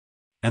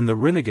 And the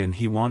Rinnegan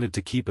he wanted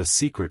to keep a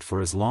secret for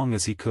as long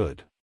as he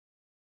could.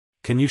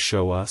 Can you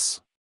show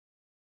us?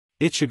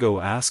 Ichigo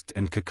asked,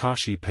 and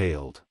Kakashi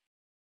paled.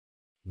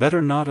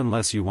 Better not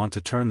unless you want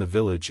to turn the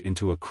village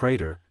into a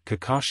crater,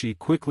 Kakashi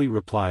quickly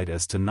replied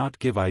as to not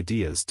give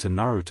ideas to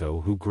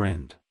Naruto, who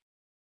grinned.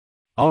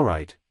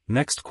 Alright,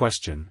 next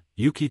question,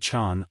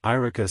 Yuki-chan,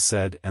 Irika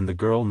said, and the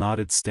girl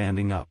nodded,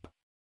 standing up.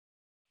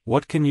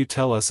 What can you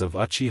tell us of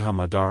Uchiha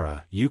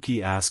Madara?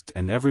 Yuki asked,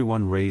 and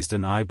everyone raised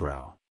an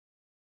eyebrow.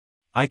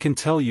 I can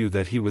tell you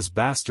that he was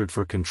bastard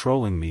for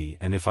controlling me,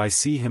 and if I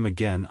see him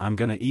again I'm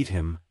gonna eat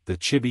him, the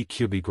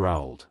Chibi-Kyuubi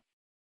growled.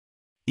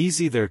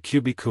 Easy there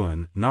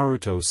Kyuubi-kun,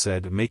 Naruto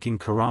said, making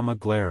Kurama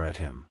glare at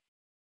him.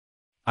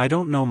 I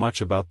don't know much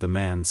about the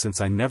man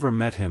since I never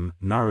met him,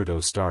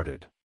 Naruto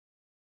started.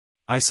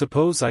 I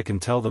suppose I can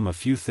tell them a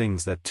few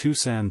things that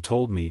Toussaint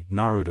told me,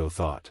 Naruto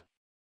thought.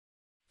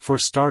 For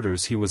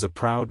starters, he was a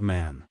proud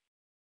man.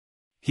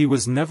 He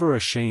was never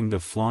ashamed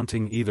of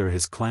flaunting either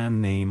his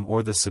clan name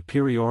or the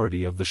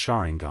superiority of the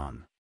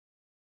Sharingan.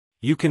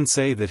 You can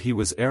say that he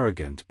was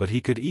arrogant, but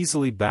he could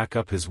easily back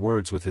up his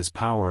words with his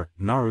power,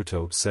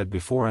 Naruto said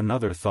before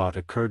another thought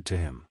occurred to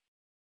him.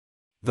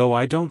 Though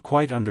I don't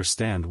quite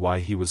understand why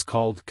he was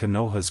called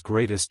Konoha's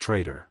greatest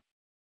traitor.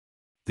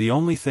 The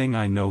only thing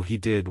I know he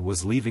did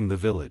was leaving the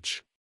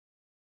village.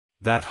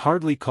 That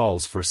hardly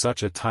calls for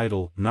such a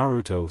title,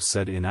 Naruto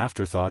said in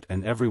afterthought,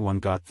 and everyone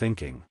got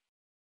thinking.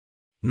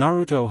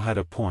 Naruto had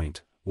a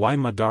point, why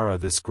Madara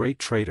this great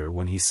traitor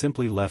when he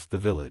simply left the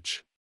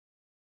village?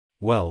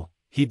 Well,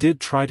 he did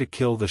try to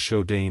kill the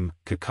Shodame,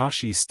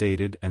 Kakashi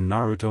stated, and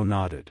Naruto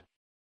nodded.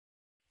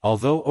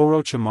 Although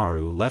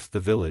Orochimaru left the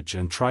village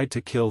and tried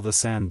to kill the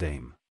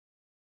Sandame.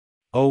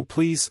 Oh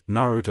please,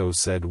 Naruto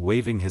said,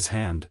 waving his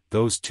hand,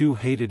 those two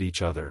hated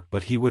each other,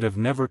 but he would have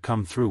never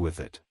come through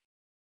with it.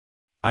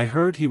 I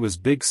heard he was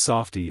big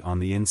softy on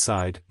the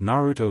inside,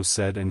 Naruto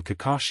said, and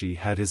Kakashi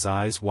had his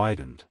eyes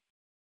widened.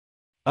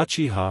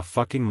 Uchiha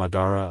fucking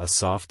Madara a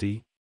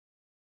softy?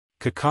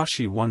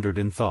 Kakashi wondered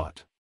in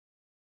thought.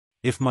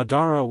 If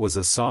Madara was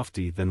a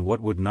softy, then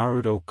what would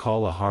Naruto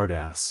call a hard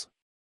ass?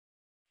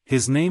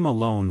 His name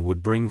alone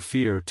would bring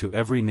fear to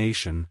every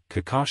nation,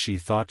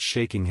 Kakashi thought,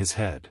 shaking his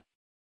head.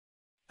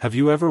 Have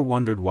you ever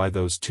wondered why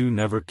those two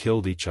never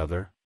killed each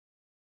other?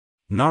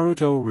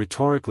 Naruto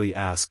rhetorically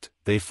asked.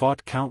 They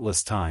fought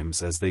countless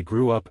times as they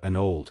grew up and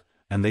old,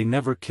 and they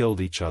never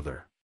killed each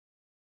other.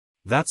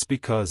 That's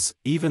because,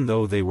 even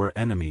though they were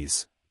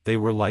enemies, they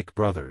were like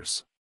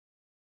brothers.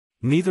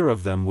 Neither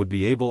of them would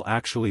be able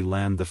actually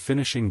land the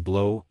finishing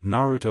blow,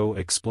 Naruto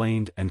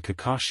explained, and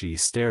Kakashi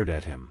stared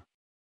at him.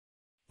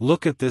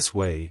 Look at this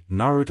way,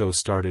 Naruto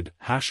started.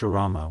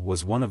 Hashirama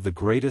was one of the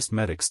greatest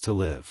medics to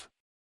live.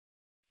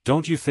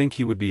 Don't you think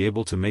he would be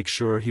able to make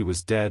sure he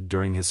was dead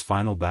during his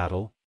final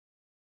battle?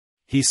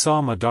 He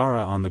saw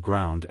Madara on the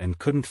ground and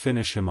couldn't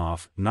finish him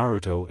off,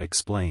 Naruto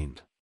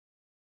explained.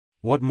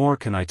 What more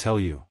can I tell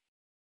you?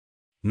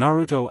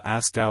 Naruto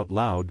asked out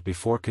loud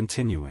before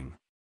continuing.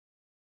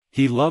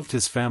 He loved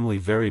his family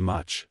very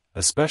much,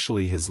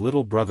 especially his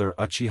little brother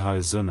Uchiha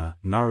Izuna,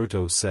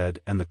 Naruto said,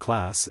 and the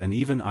class and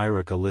even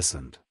Iruka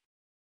listened.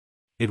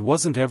 It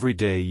wasn't every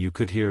day you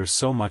could hear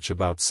so much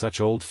about such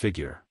old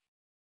figure.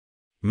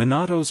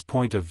 Minato's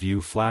point of view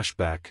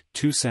flashback.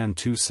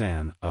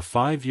 Tusan, a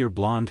 5-year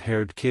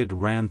blonde-haired kid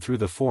ran through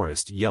the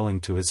forest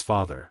yelling to his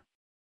father.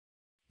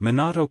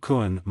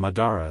 Minato-kun,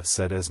 Madara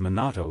said as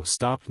Minato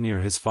stopped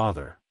near his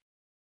father.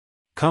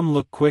 Come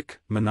look quick,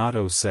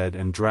 Minato said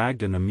and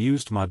dragged an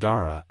amused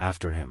Madara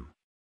after him.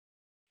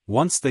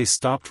 Once they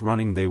stopped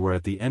running, they were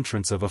at the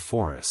entrance of a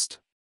forest.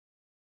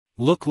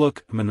 Look,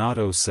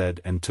 Minato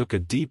said and took a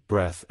deep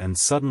breath and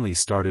suddenly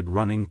started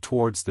running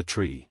towards the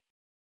tree.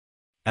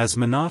 As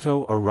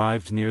Minato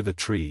arrived near the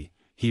tree,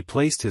 he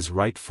placed his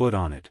right foot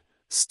on it,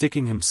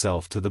 sticking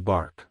himself to the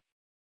bark.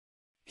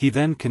 He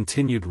then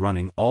continued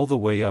running all the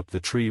way up the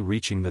tree,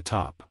 reaching the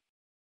top.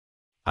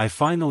 I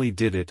finally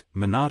did it,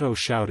 Minato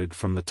shouted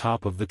from the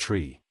top of the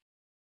tree.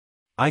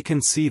 I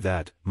can see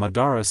that,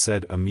 Madara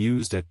said,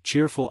 amused at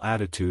cheerful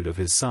attitude of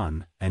his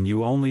son, and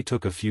you only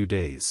took a few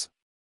days.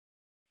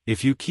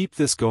 If you keep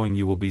this going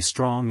you will be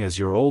strong as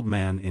your old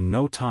man in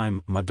no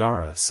time,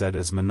 Madara said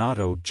as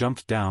Minato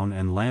jumped down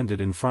and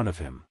landed in front of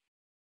him.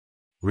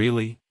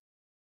 Really?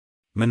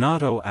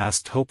 Minato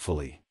asked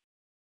hopefully.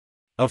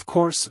 Of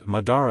course,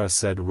 Madara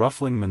said,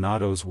 ruffling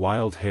Minato's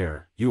wild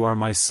hair. You are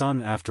my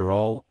son after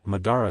all,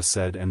 Madara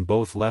said, and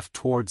both left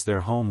towards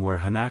their home where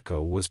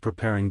Hanako was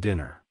preparing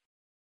dinner.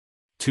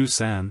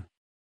 Tusan?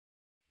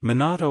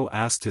 Minato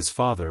asked his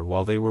father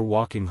while they were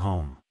walking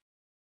home.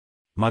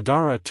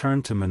 Madara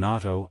turned to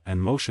Minato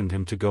and motioned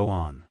him to go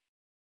on.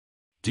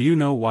 Do you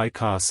know why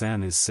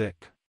Ka-san is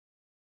sick?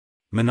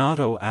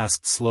 Minato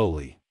asked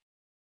slowly.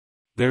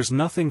 There's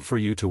nothing for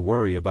you to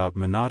worry about,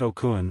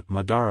 Minato-kun,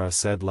 Madara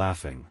said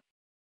laughing.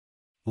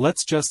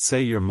 Let's just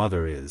say your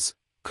mother is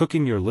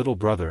cooking your little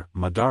brother,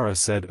 Madara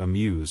said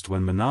amused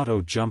when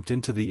Minato jumped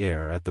into the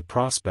air at the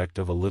prospect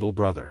of a little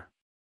brother.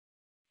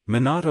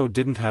 Minato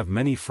didn't have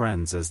many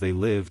friends as they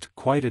lived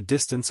quite a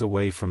distance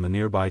away from the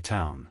nearby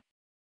town.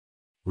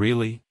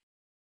 Really?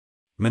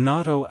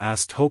 Minato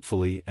asked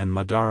hopefully and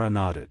Madara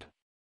nodded.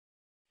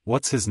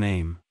 What's his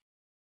name?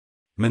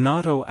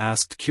 Minato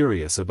asked,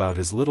 curious about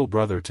his little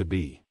brother to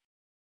be.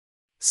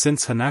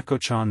 Since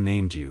Hanako-chan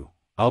named you,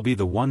 I'll be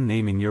the one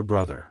naming your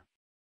brother.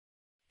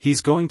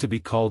 He's going to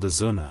be called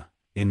Izuna,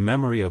 in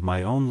memory of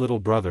my own little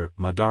brother,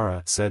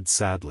 Madara said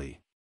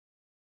sadly.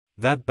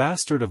 That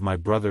bastard of my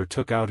brother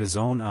took out his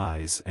own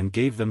eyes and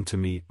gave them to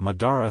me,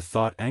 Madara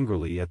thought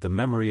angrily at the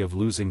memory of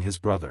losing his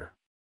brother.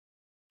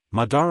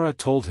 Madara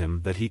told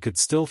him that he could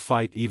still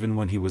fight even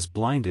when he was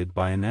blinded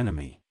by an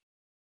enemy.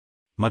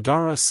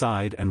 Madara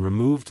sighed and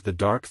removed the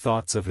dark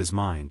thoughts of his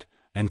mind,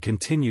 and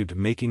continued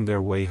making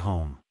their way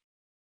home.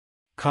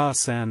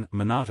 Ka-san,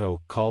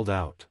 Minato called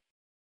out.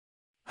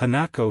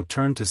 Hanako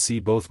turned to see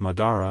both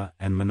Madara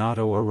and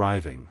Minato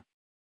arriving.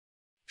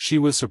 She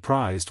was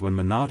surprised when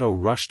Minato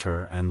rushed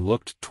her and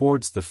looked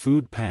towards the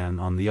food pan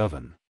on the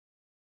oven.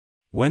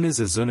 When is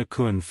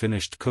Izuna-kun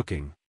finished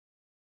cooking?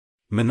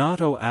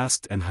 Minato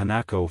asked and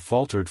Hanako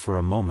faltered for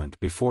a moment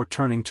before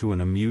turning to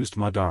an amused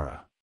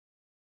Madara.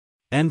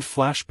 End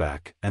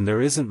flashback, and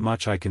there isn't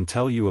much I can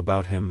tell you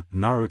about him,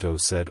 Naruto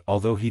said,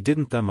 although he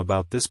didn't them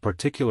about this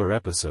particular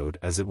episode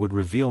as it would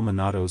reveal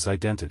Minato's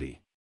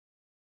identity.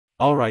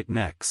 Alright,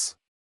 next.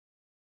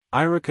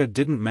 Iruka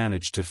didn't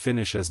manage to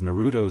finish as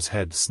Naruto's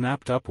head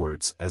snapped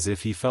upwards as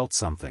if he felt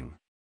something.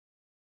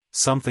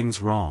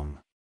 Something's wrong.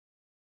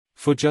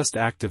 Fu just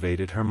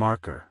activated her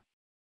marker.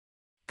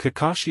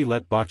 Kakashi,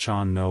 let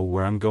Bachan know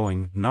where I'm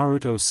going,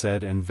 Naruto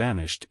said and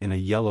vanished in a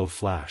yellow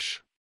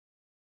flash.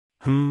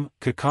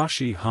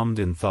 Kakashi hummed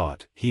in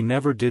thought. He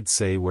never did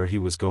say where he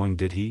was going,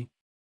 did he?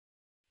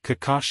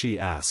 Kakashi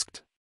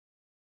asked.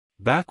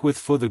 Back with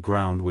Fu, the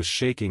ground was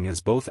shaking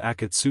as both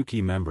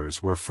Akatsuki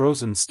members were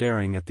frozen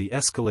staring at the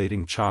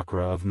escalating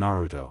chakra of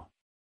Naruto.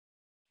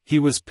 He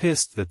was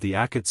pissed that the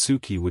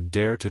Akatsuki would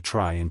dare to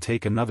try and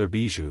take another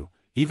bijou,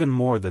 even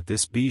more that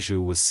this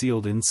bijou was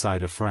sealed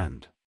inside a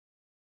friend.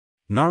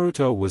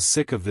 Naruto was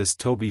sick of this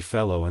Tobi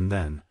fellow, and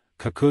then,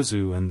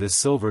 Kakuzu and this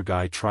silver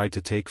guy tried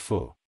to take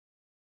Fu.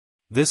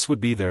 This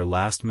would be their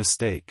last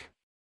mistake.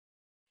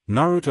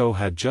 Naruto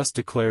had just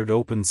declared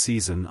open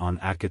season on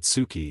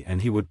Akatsuki,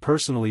 and he would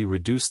personally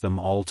reduce them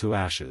all to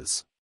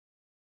ashes.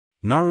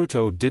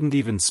 Naruto didn't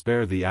even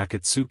spare the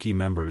Akatsuki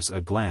members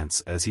a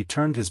glance as he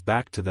turned his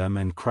back to them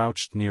and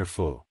crouched near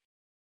Fu.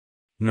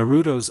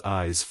 Naruto's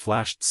eyes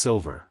flashed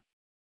silver.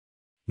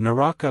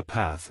 Naraka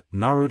path,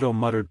 Naruto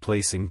muttered,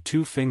 placing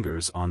 2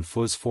 fingers on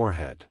Fu's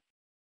forehead.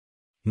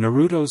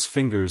 Naruto's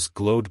fingers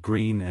glowed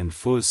green and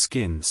Fu's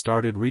skin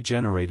started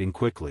regenerating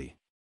quickly.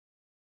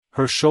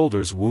 Her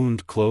shoulder's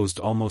wound closed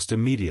almost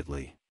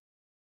immediately.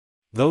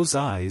 Those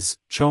eyes,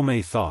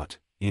 Chome thought,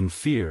 in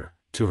fear,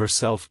 to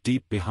herself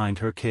deep behind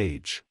her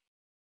cage.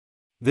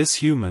 This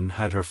human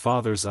had her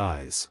father's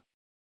eyes.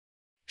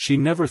 She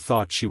never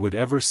thought she would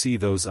ever see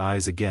those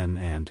eyes again,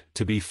 and,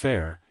 to be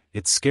fair,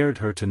 it scared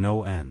her to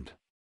no end.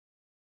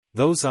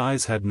 Those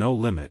eyes had no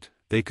limit,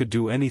 they could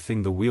do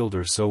anything the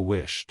wielder so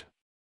wished.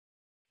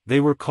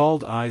 They were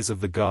called eyes of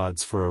the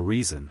gods for a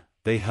reason,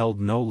 they held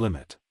no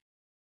limit.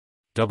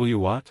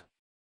 What?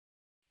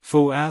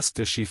 Fu asked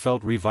as she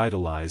felt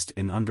revitalized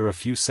in under a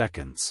few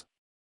seconds.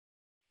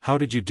 How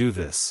did you do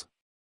this?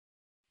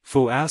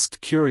 Fu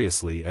asked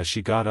curiously as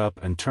she got up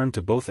and turned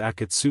to both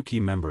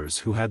Akatsuki members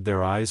who had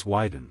their eyes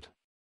widened.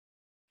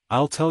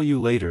 I'll tell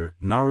you later,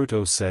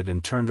 Naruto said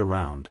and turned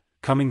around,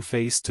 coming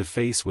face to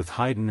face with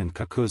Haiden and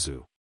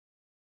Kakuzu.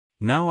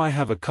 Now I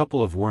have a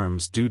couple of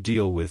worms to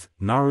deal with,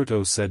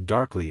 Naruto said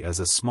darkly as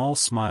a small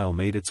smile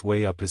made its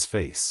way up his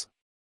face.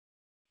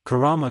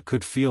 Kurama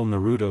could feel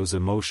Naruto's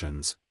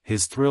emotions,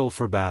 his thrill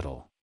for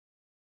battle.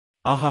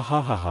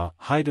 Ahahaha,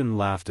 Haiden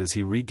laughed as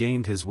he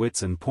regained his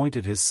wits and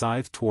pointed his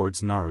scythe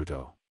towards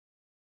Naruto.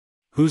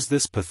 Who's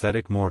this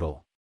pathetic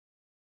mortal?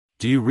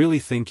 Do you really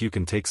think you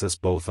can take us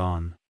both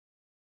on?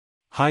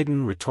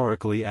 Haiden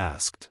rhetorically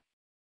asked.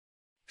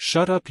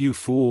 Shut up you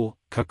fool,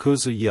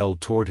 Kakuzu yelled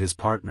toward his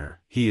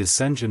partner. He is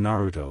Senju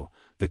Naruto,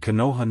 the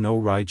Konoha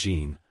no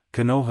Raijin,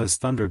 Konoha's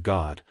thunder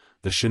god,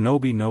 the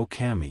shinobi no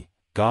kami,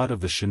 god of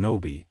the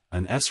shinobi,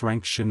 an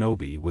S-ranked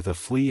shinobi with a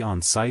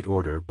flee-on-sight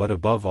order. But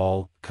above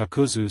all,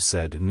 Kakuzu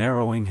said,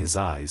 narrowing his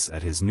eyes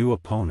at his new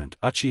opponent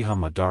Uchiha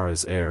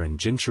Madara's heir and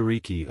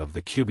Jinchuriki of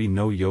the Kyubi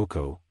no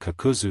Yoko,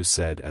 Kakuzu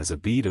said as a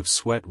bead of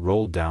sweat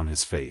rolled down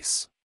his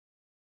face.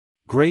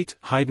 Great,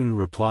 Haiden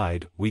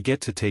replied, we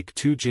get to take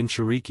 2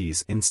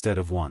 Jinchurikis instead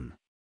of 1.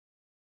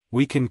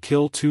 We can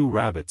kill 2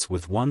 rabbits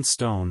with 1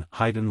 stone,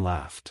 Haiden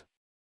laughed.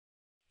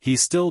 He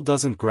still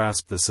doesn't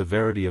grasp the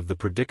severity of the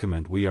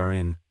predicament we are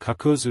in,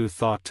 Kakuzu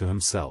thought to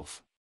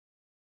himself.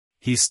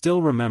 He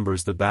still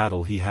remembers the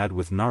battle he had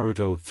with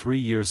Naruto 3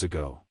 years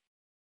ago.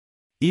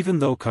 Even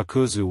though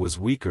Kakuzu was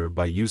weaker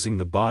by using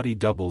the body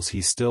doubles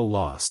he still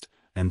lost,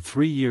 and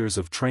 3 years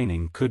of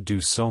training could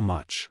do so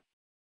much.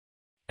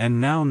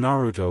 And now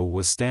Naruto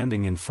was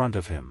standing in front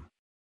of him.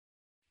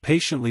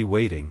 Patiently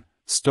waiting,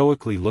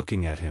 stoically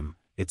looking at him,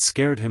 it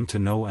scared him to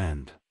no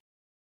end.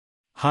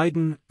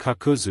 Haiden,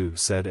 Kakuzu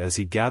said as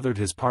he gathered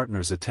his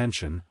partner's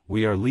attention,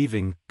 we are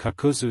leaving,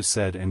 Kakuzu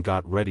said and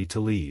got ready to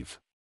leave.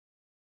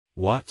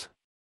 What?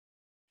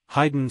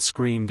 Haiden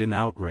screamed in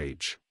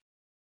outrage.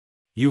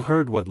 You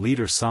heard what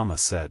Leader Sama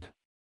said.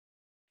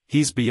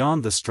 He's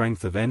beyond the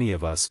strength of any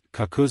of us,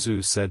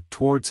 Kakuzu said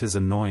towards his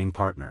annoying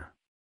partner.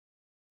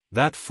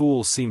 That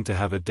fool seemed to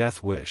have a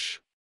death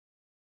wish.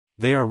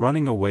 They are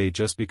running away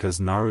just because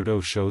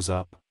Naruto shows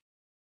up?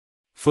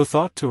 Fu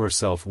thought to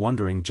herself,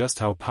 wondering just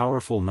how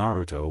powerful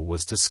Naruto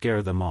was to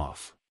scare them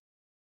off.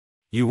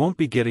 You won't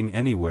be getting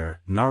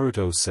anywhere,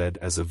 Naruto said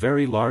as a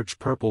very large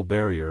purple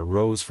barrier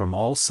rose from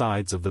all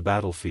sides of the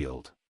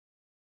battlefield.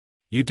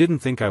 You didn't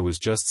think I was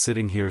just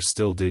sitting here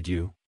still, did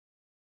you?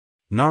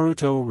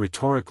 Naruto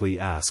rhetorically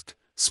asked,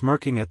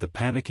 smirking at the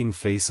panicking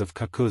face of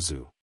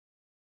Kakuzu.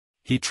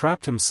 He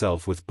trapped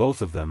himself with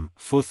both of them,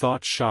 Fu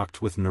thought,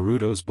 shocked with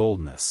Naruto's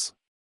boldness.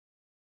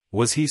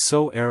 Was he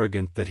so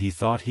arrogant that he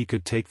thought he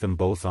could take them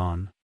both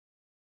on?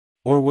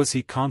 Or was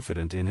he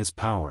confident in his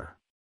power?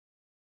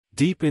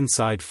 Deep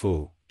inside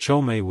Fu,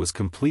 Chome was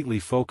completely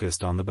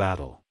focused on the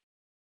battle.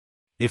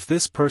 If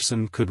this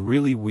person could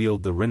really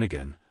wield the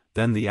Rinnegan,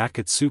 then the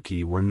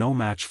Akatsuki were no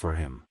match for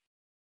him.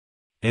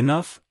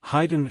 Enough,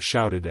 Haiden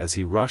shouted as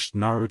he rushed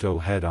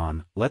Naruto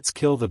head-on. Let's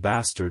kill the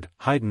bastard,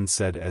 Haiden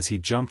said as he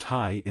jumped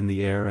high in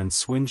the air and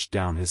swinged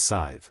down his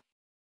scythe.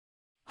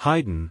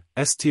 Haiden,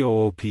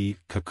 stop,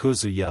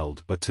 Kakuzu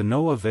yelled, but to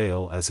no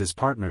avail as his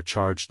partner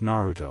charged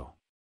Naruto.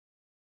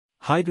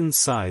 Haiden's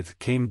scythe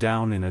came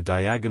down in a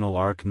diagonal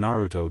arc.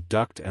 Naruto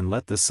ducked and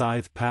let the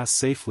scythe pass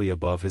safely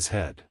above his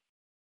head.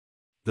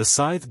 The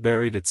scythe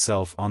buried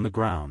itself on the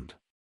ground.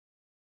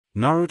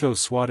 Naruto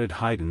swatted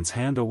Haiden's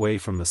hand away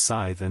from the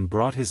scythe and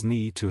brought his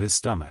knee to his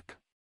stomach.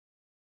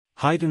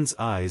 Haiden's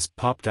eyes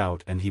popped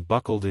out and he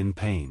buckled in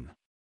pain.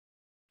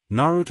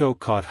 Naruto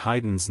caught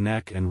Haiden's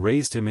neck and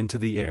raised him into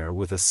the air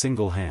with a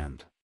single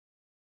hand.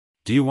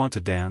 Do you want to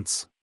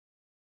dance?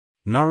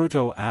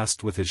 Naruto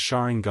asked with his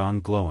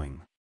Sharingan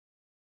glowing.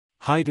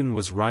 Hayden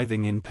was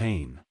writhing in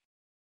pain.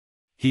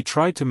 He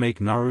tried to make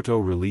Naruto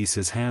release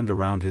his hand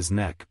around his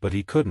neck but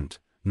he couldn't,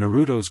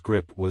 Naruto's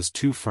grip was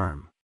too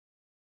firm.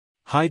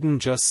 Hayden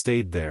just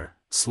stayed there,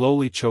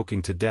 slowly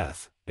choking to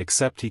death,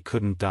 except he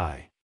couldn't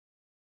die.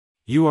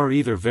 You are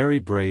either very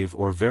brave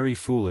or very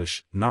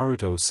foolish,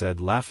 Naruto said,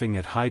 laughing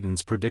at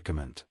Hayden's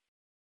predicament.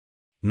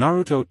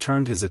 Naruto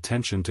turned his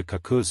attention to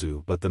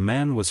Kakuzu but the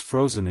man was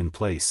frozen in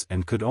place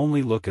and could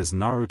only look as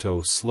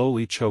Naruto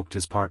slowly choked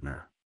his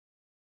partner.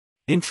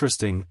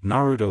 Interesting,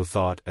 Naruto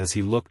thought as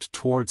he looked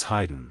towards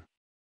Hayden.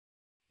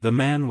 The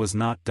man was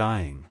not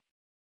dying.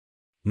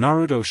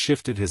 Naruto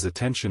shifted his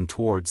attention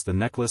towards the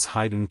necklace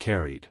Hayden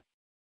carried.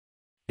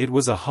 It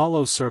was a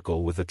hollow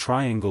circle with a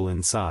triangle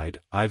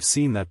inside. I've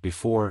seen that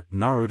before,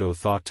 Naruto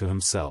thought to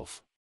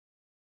himself.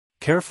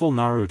 Careful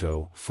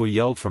Naruto, Fu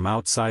yelled from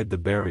outside the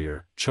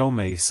barrier.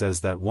 Chomei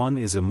says that one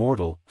is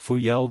immortal, Fu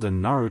yelled,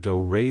 and Naruto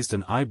raised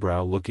an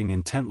eyebrow looking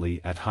intently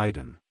at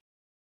Hayden.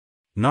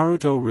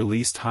 Naruto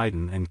released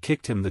Hayden and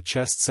kicked him the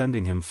chest,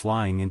 sending him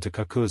flying into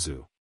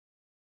Kakuzu.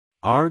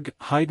 Arg!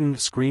 Hayden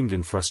screamed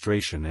in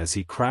frustration as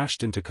he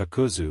crashed into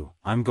Kakuzu.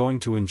 I'm going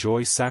to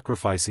enjoy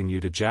sacrificing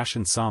you to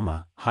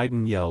Jashin-sama,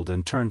 Hayden yelled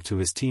and turned to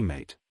his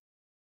teammate.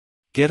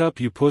 Get up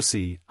you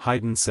pussy,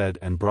 Hayden said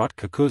and brought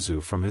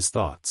Kakuzu from his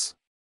thoughts.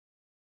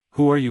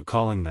 Who are you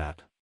calling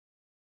that?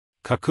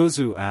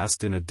 Kakuzu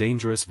asked in a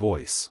dangerous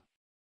voice.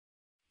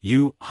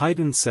 You,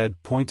 Hayden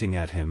said pointing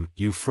at him.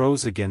 You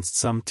froze against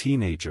some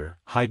teenager,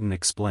 Hayden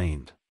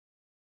explained.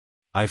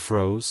 I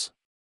froze?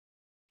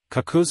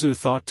 Kakuzu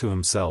thought to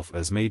himself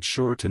as made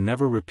sure to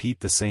never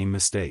repeat the same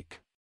mistake.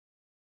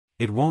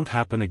 It won't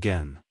happen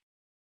again.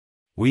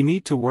 We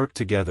need to work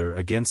together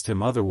against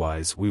him,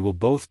 otherwise we will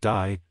both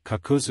die,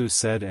 Kakuzu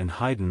said, and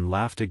Hayden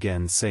laughed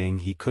again, saying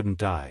he couldn't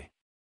die.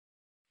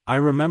 I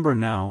remember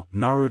now,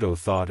 Naruto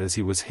thought as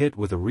he was hit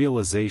with a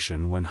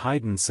realization when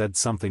Hayden said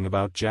something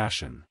about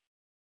Jashin.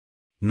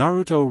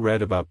 Naruto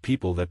read about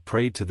people that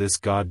prayed to this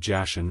god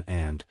Jashin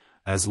and,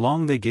 as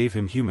long they gave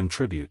him human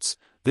tributes,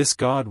 this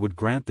god would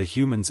grant the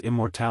humans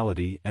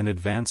immortality and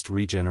advanced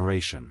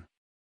regeneration.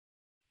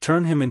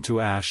 Turn him into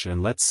ash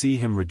and let's see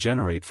him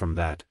regenerate from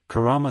that,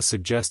 Kurama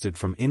suggested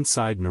from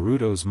inside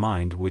Naruto's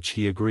mind, which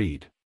he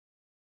agreed.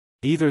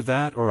 Either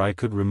that or I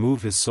could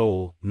remove his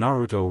soul,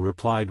 Naruto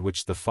replied,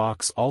 which the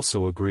fox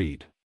also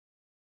agreed.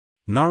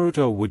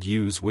 Naruto would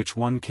use which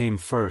one came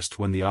first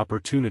when the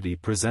opportunity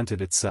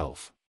presented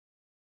itself.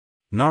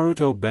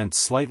 Naruto bent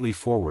slightly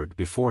forward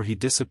before he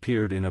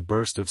disappeared in a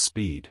burst of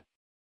speed.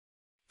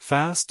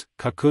 Fast,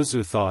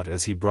 Kakuzu thought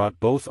as he brought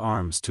both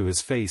arms to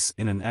his face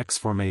in an X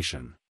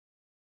formation.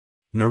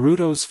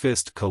 Naruto's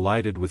fist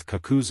collided with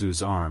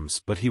Kakuzu's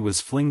arms but he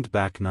was flinged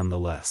back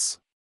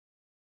nonetheless.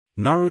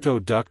 Naruto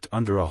ducked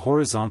under a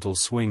horizontal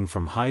swing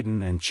from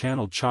Hayden and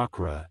channeled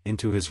chakra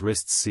into his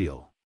wrist's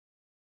seal.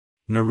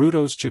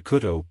 Naruto's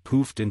Chikuto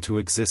poofed into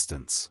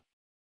existence.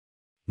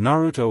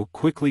 Naruto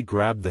quickly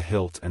grabbed the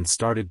hilt and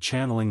started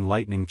channeling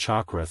lightning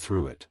chakra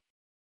through it.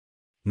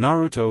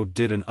 Naruto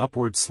did an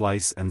upward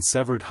slice and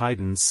severed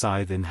Hayden's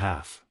scythe in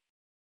half.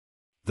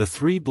 The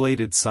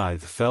three-bladed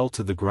scythe fell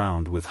to the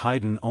ground with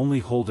Hayden only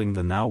holding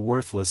the now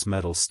worthless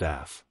metal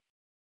staff.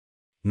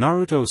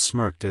 Naruto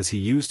smirked as he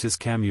used his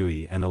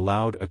Kamui and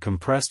allowed a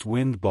compressed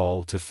wind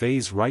ball to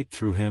phase right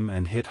through him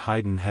and hit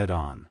Hayden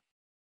head-on.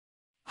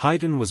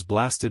 Hayden was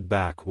blasted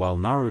back while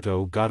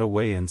Naruto got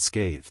away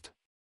unscathed.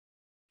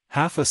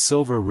 Half a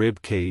silver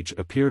rib cage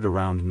appeared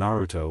around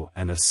Naruto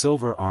and a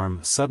silver arm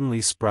suddenly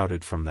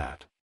sprouted from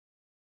that.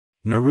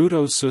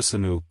 Naruto's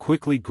Susanoo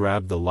quickly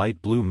grabbed the light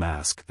blue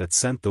mask that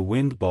sent the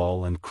wind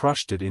ball and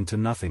crushed it into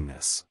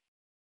nothingness.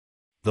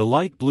 The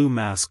light blue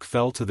mask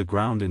fell to the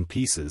ground in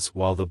pieces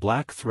while the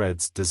black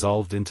threads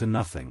dissolved into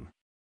nothing.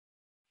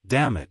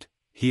 Damn it,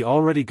 he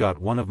already got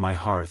one of my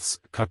hearths,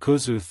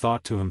 Kakuzu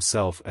thought to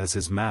himself as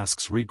his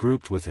masks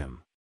regrouped with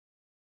him.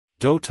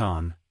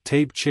 Doton,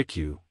 Tabe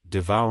Chikyu,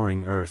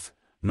 devouring earth,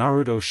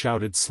 Naruto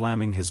shouted,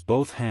 slamming his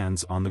both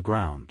hands on the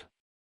ground.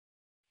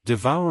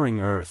 Devouring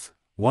earth,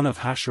 one of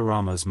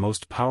Hashirama's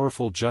most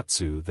powerful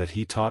jutsu that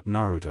he taught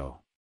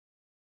Naruto.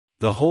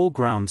 The whole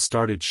ground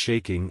started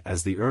shaking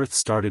as the earth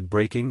started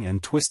breaking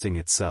and twisting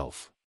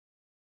itself.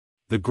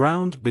 The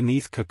ground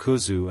beneath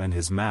Kakuzu and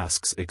his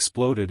masks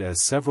exploded as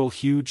several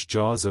huge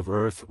jaws of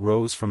earth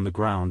rose from the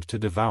ground to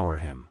devour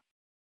him.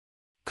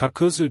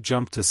 Kakuzu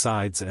jumped to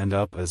sides and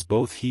up as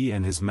both he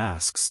and his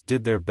masks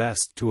did their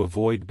best to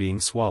avoid being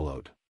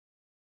swallowed.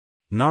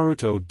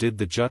 Naruto did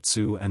the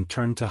jutsu and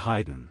turned to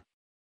Hayden.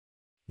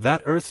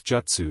 That earth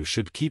jutsu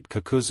should keep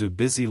Kakuzu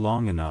busy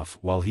long enough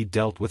while he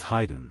dealt with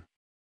Hayden.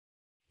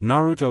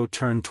 Naruto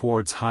turned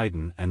towards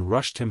Hayden and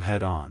rushed him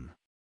head-on.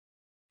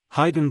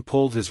 Hayden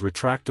pulled his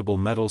retractable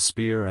metal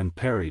spear and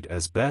parried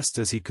as best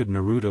as he could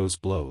Naruto's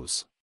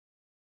blows.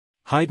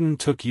 Hayden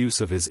took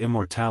use of his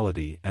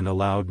immortality and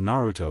allowed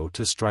Naruto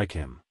to strike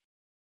him.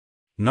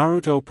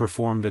 Naruto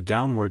performed a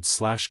downward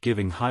slash,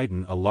 giving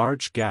Hayden a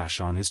large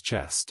gash on his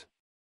chest.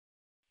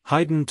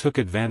 Haiden took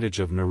advantage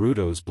of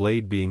Naruto's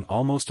blade being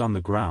almost on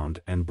the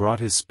ground and brought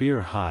his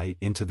spear high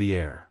into the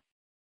air.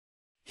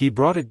 He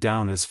brought it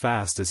down as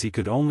fast as he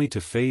could, only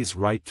to phase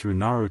right through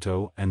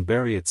Naruto and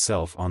bury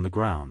itself on the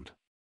ground.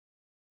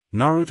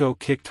 Naruto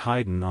kicked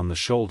Haiden on the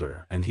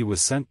shoulder and he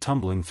was sent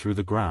tumbling through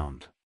the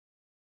ground.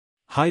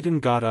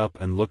 Haiden got up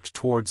and looked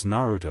towards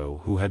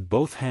Naruto, who had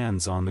both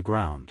hands on the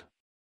ground.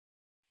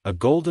 A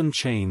golden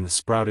chain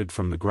sprouted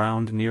from the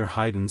ground near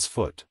Haiden's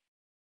foot.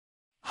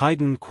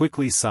 Haiden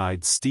quickly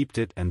side-stepped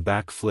it and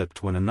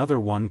back-flipped when another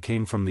one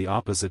came from the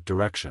opposite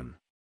direction.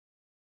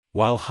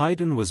 While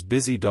Haiden was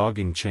busy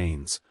dogging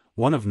chains,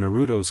 one of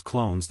Naruto's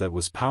clones that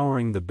was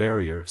powering the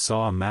barrier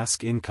saw a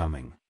mask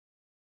incoming.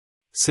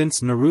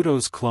 Since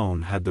Naruto's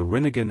clone had the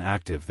Rinnegan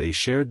active, they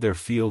shared their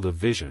field of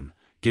vision,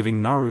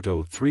 giving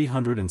Naruto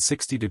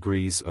 360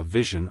 degrees of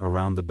vision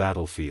around the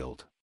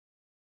battlefield.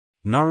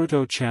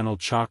 Naruto channeled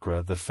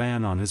chakra, the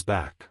fan on his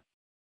back.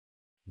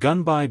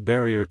 Gunby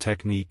barrier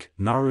technique,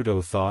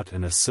 Naruto thought,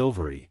 and a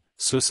silvery,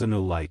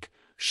 Susanoo-like,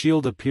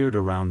 shield appeared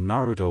around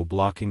Naruto,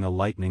 blocking a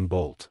lightning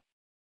bolt.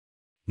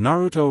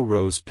 Naruto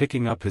rose,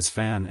 picking up his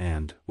fan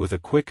and, with a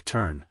quick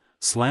turn,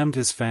 slammed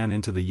his fan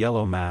into the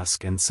yellow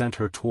mask and sent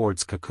her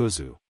towards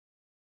Kakuzu.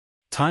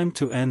 Time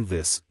to end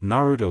this,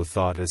 Naruto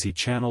thought as he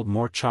channeled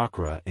more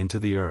chakra into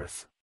the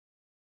earth.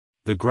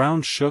 The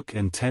ground shook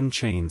and 10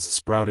 chains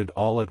sprouted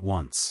all at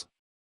once.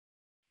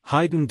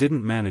 Haiden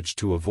didn't manage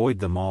to avoid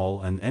them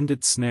all and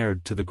ended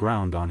snared to the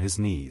ground on his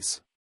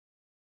knees.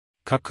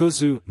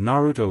 Kakuzu,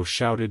 Naruto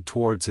shouted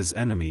towards his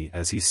enemy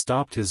as he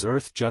stopped his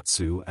earth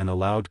jutsu and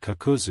allowed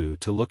Kakuzu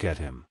to look at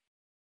him.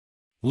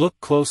 Look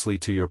closely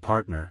to your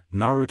partner,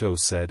 Naruto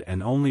said,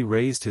 and only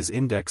raised his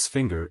index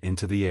finger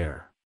into the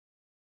air.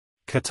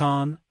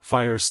 Katan,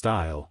 fire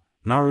style,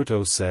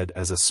 Naruto said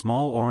as a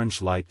small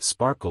orange light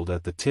sparkled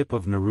at the tip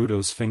of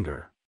Naruto's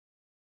finger.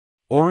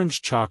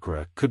 Orange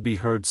chakra could be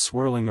heard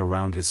swirling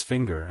around his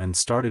finger and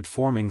started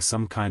forming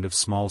some kind of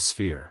small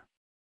sphere.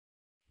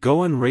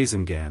 Goen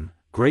Rasengan,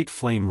 Great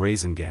Flame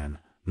Rasengan,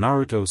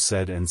 Naruto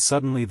said, and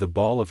suddenly the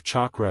ball of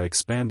chakra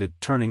expanded,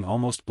 turning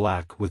almost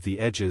black with the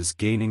edges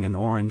gaining an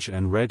orange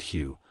and red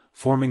hue,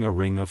 forming a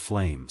ring of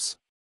flames.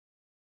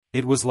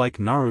 It was like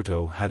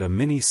Naruto had a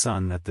mini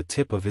sun at the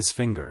tip of his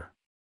finger.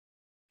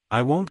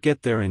 I won't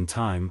get there in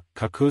time,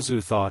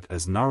 Kakuzu thought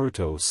as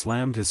Naruto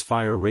slammed his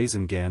fire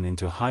Rasengan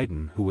into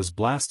Haiden, who was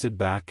blasted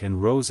back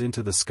and rose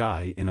into the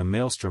sky in a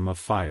maelstrom of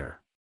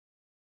fire.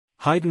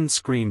 Haiden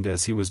screamed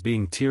as he was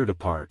being teared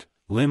apart,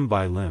 limb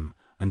by limb,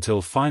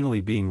 until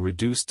finally being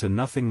reduced to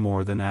nothing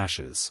more than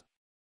ashes.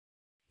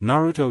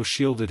 Naruto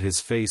shielded his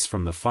face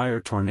from the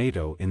fire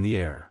tornado in the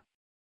air.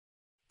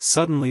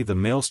 Suddenly the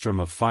maelstrom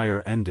of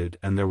fire ended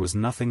and there was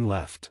nothing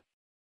left.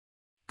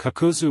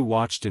 Kakuzu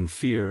watched in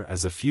fear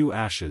as a few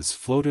ashes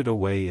floated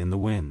away in the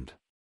wind.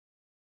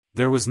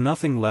 There was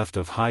nothing left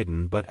of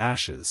Haiden but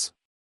ashes.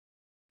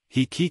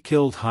 He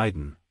killed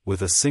Haiden,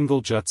 with a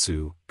single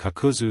jutsu,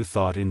 Kakuzu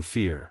thought in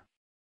fear.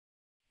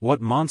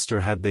 What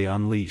monster had they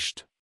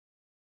unleashed?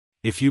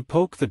 If you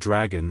poke the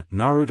dragon,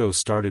 Naruto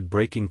started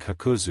breaking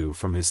Kakuzu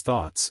from his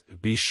thoughts.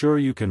 Be sure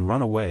you can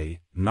run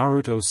away,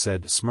 Naruto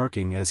said,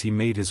 smirking as he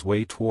made his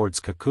way towards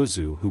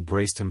Kakuzu, who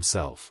braced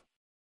himself.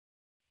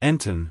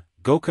 Enten,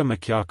 Goka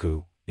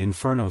Makyaku,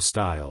 Inferno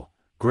style,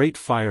 Great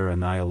Fire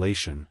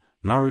Annihilation,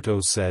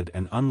 Naruto said,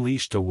 and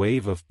unleashed a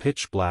wave of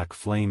pitch-black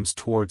flames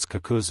towards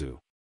Kakuzu.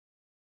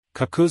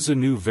 Kakuzu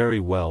knew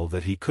very well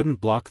that he couldn't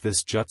block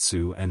this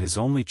jutsu and his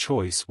only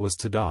choice was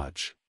to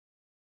dodge.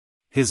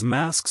 His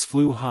masks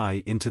flew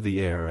high into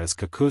the air as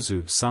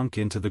Kakuzu sunk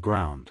into the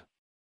ground.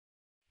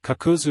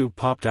 Kakuzu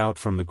popped out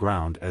from the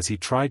ground as he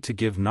tried to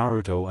give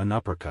Naruto an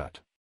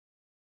uppercut.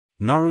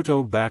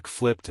 Naruto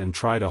back-flipped and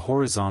tried a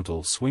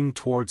horizontal swing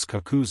towards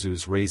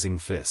Kakuzu's raising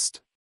fist.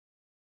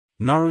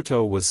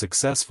 Naruto was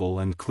successful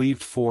and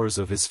cleaved 4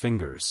 of his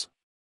fingers.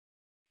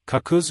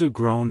 Kakuzu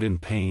groaned in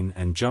pain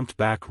and jumped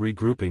back,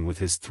 regrouping with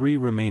his 3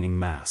 remaining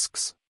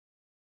masks.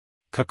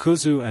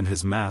 Kakuzu and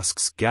his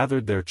masks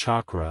gathered their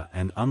chakra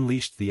and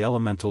unleashed the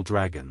elemental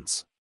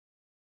dragons.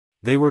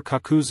 They were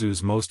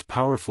Kakuzu's most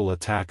powerful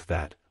attack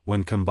that,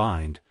 when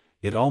combined,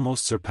 it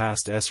almost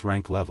surpassed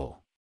S-rank level.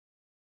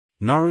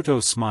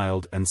 Naruto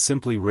smiled and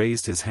simply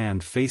raised his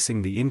hand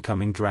facing the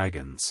incoming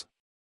dragons.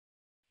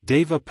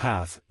 Deva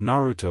Path,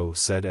 Naruto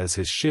said as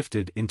his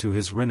shifted into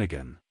his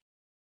Rinnegan.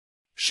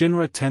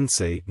 Shinra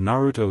Tensei,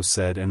 Naruto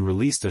said, and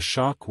released a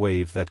shock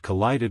wave that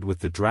collided with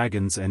the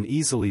dragons and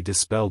easily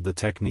dispelled the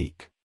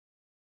technique.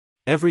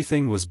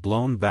 Everything was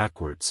blown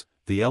backwards,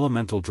 the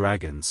elemental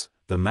dragons,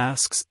 the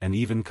masks, and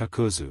even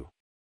Kakuzu.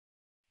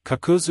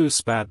 Kakuzu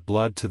spat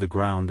blood to the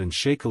ground and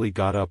shakily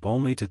got up,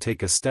 only to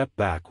take a step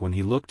back when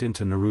he looked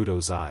into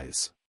Naruto's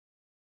eyes.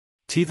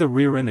 "To the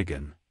rear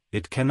Rinnegan,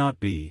 it cannot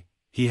be,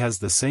 he has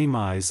the same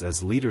eyes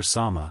as Leader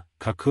Sama,"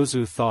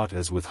 Kakuzu thought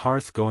as with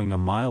heart going a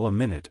mile a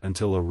minute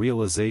until a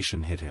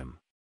realization hit him.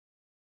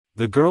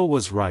 The girl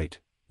was right,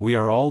 we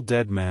are all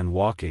dead man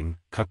walking,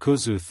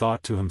 Kakuzu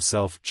thought to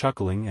himself,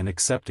 chuckling and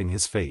accepting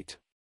his fate.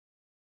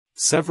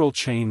 Several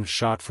chains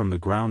shot from the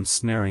ground,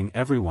 snaring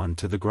everyone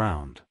to the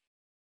ground.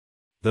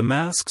 The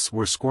masks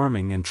were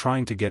squirming and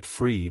trying to get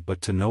free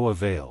but to no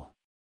avail.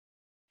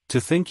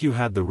 To think you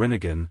had the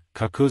Rinnegan,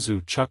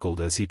 Kakuzu chuckled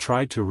as he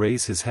tried to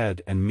raise his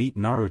head and meet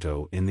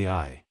Naruto in the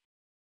eye.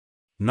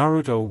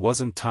 Naruto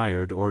wasn't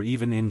tired or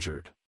even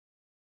injured.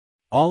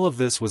 All of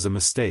this was a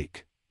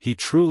mistake. He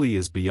truly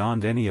is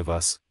beyond any of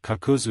us,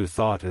 Kakuzu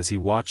thought as he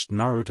watched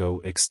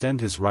Naruto extend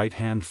his right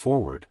hand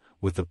forward,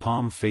 with the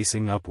palm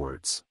facing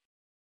upwards.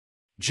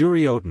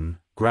 Juryoten,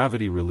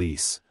 gravity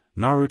release,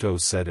 Naruto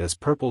said as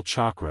purple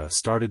chakra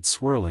started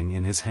swirling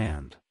in his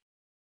hand.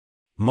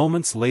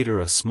 Moments later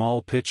a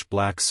small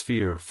pitch-black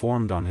sphere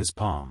formed on his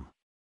palm.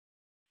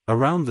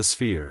 Around the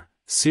sphere,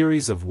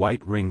 series of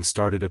white rings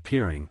started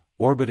appearing,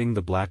 orbiting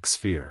the black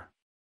sphere.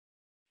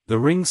 The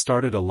rings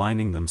started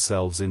aligning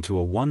themselves into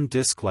a one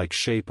disc-like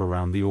shape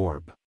around the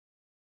orb.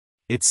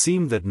 It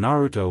seemed that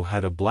Naruto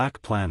had a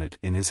black planet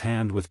in his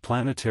hand with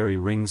planetary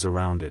rings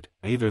around it,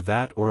 either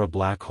that or a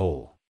black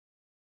hole.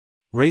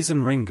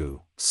 Raisin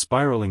Ringu,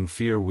 spiraling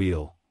fear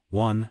wheel,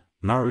 1,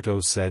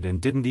 Naruto said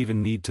and didn't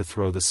even need to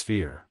throw the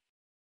sphere.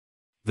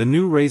 The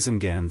new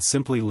Rasengan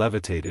simply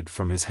levitated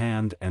from his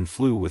hand and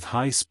flew with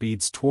high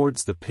speeds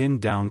towards the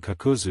pinned-down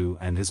Kakuzu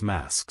and his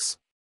masks.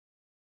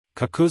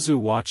 Kakuzu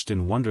watched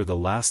in wonder the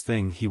last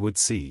thing he would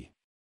see.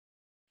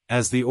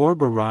 As the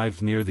orb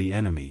arrived near the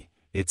enemy,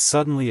 it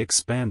suddenly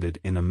expanded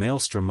in a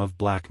maelstrom of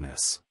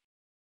blackness.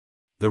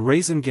 The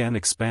Rasengan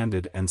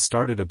expanded and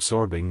started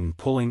absorbing and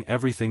pulling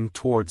everything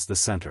towards the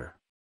center.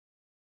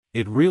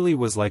 It really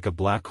was like a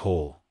black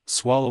hole,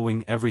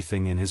 swallowing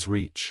everything in his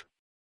reach.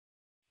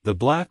 The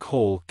black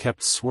hole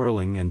kept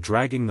swirling and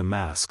dragging the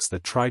masks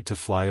that tried to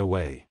fly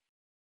away.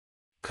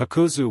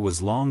 Kakuzu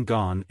was long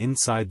gone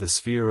inside the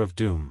sphere of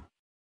doom.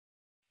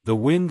 The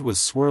wind was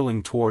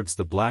swirling towards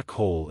the black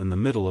hole in the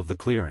middle of the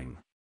clearing.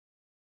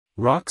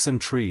 Rocks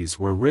and trees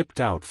were ripped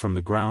out from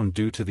the ground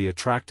due to the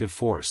attractive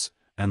force,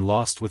 and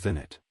lost within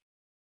it.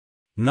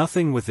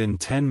 Nothing within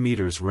 10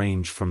 meters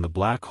range from the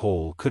black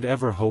hole could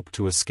ever hope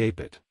to escape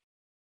it.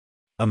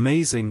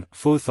 Amazing,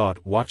 Fu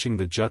thought watching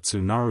the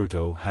jutsu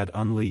Naruto had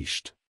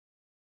unleashed.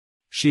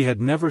 She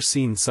had never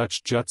seen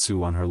such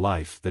jutsu on her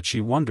life that she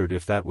wondered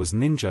if that was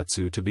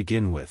ninjutsu to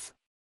begin with.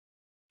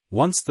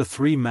 Once the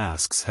 3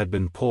 masks had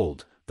been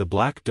pulled, the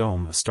black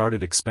dome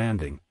started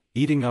expanding,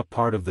 eating up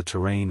part of the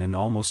terrain and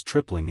almost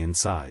tripling in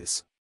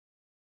size.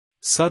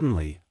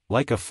 Suddenly,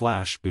 like a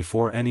flash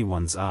before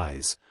anyone's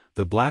eyes,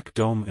 the black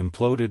dome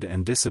imploded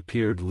and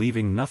disappeared,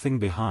 leaving nothing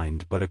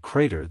behind but a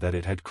crater that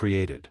it had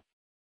created.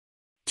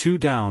 2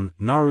 down,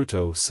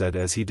 Naruto said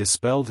as he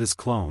dispelled his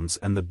clones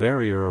and the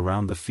barrier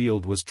around the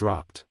field was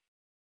dropped.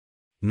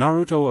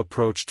 Naruto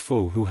approached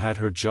Fu, who had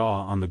her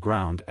jaw on the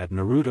ground at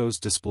Naruto's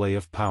display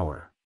of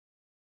power.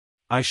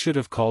 "I should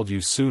have called you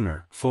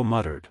sooner," Fu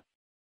muttered.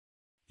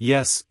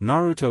 "Yes,"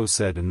 Naruto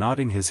said,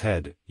 nodding his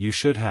head, "you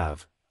should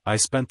have. I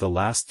spent the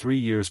last 3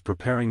 years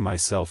preparing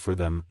myself for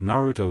them,"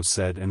 Naruto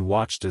said and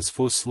watched as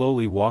Fu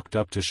slowly walked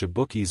up to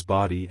Shibuki's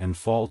body and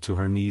fall to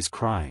her knees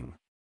crying.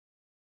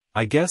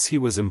 "I guess he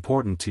was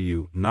important to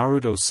you,"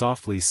 Naruto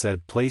softly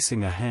said,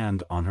 placing a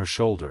hand on her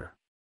shoulder.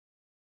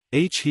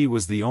 He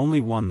was the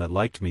only one that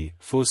liked me,"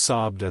 Fu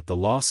sobbed at the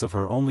loss of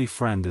her only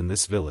friend in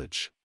this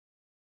village.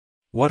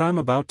 "What I'm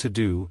about to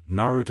do,"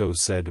 Naruto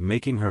said,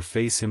 making her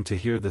face him to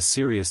hear the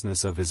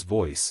seriousness of his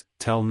voice,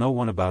 "tell no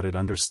one about it,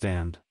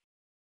 understand?"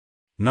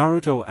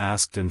 Naruto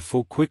asked and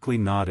Fu quickly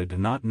nodded,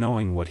 not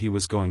knowing what he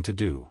was going to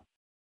do.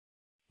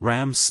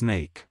 Ram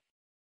snake.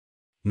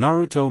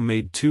 Naruto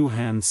made 2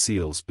 hand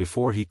seals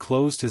before he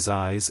closed his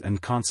eyes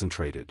and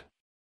concentrated.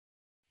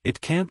 "It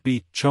can't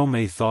be,"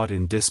 Chome thought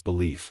in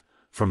disbelief,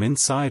 from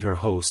inside her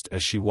host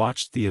as she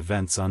watched the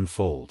events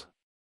unfold.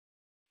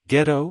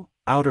 "Geto,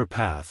 outer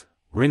path,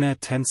 Rinne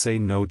Tensei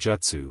no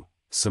Jutsu,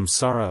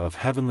 Samsara of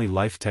heavenly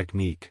life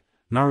technique,"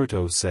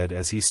 Naruto said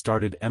as he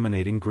started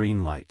emanating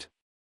green light.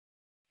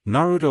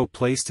 Naruto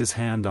placed his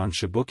hand on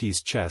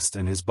Shibuki's chest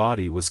and his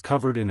body was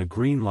covered in a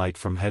green light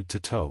from head to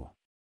toe.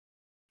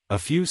 A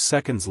few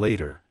seconds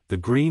later, the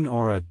green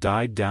aura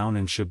died down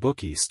and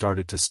Shibuki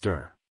started to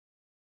stir.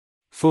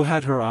 Fu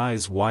had her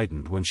eyes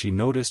widened when she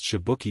noticed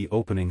Shibuki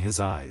opening his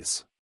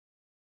eyes.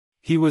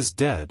 "He was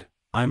dead,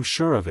 I'm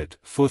sure of it,"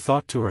 Fu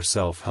thought to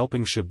herself,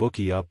 helping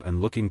Shibuki up and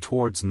looking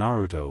towards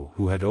Naruto,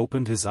 who had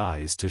opened his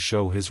eyes to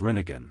show his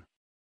Rinnegan.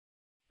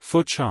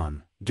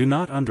 "Fu-chan, do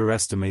not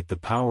underestimate the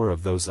power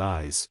of those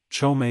eyes,"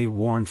 Chome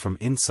warned from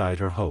inside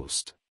her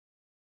host.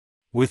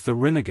 "With the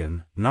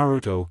Rinnegan,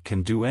 Naruto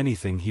can do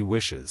anything he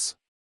wishes.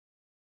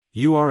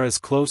 You are as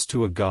close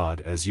to a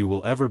god as you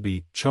will ever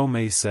be,"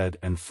 Chome said,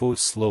 and Fu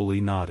slowly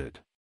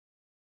nodded.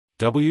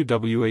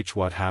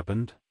 What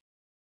happened?"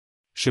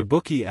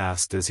 Shibuki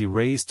asked as he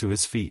raised to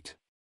his feet.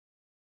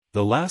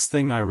 "The last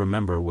thing I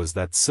remember was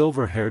that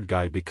silver-haired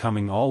guy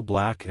becoming all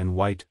black and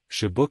white,"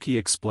 Shibuki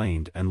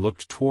explained and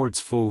looked towards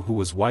Fu, who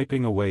was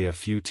wiping away a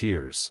few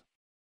tears.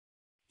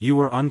 "You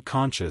were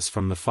unconscious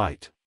from the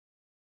fight.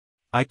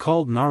 I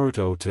called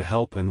Naruto to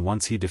help and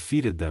once he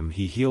defeated them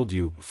he healed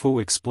you," Fu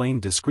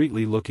explained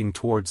discreetly, looking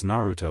towards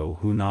Naruto,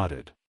 who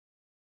nodded.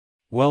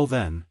 "Well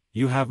then,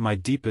 you have my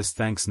deepest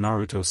thanks,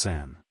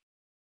 Naruto-san."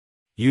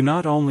 You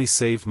not only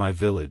saved my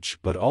village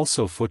but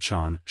also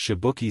Fuchan,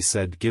 Shibuki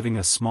said, giving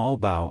a small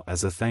bow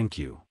as a thank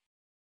you.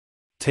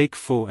 Take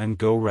Fu and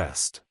go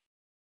rest.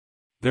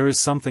 There is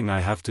something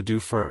I have to do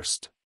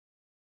first.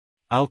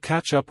 I'll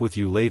catch up with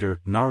you later,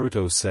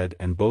 Naruto said,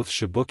 and both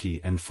Shibuki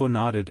and Fu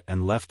nodded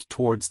and left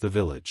towards the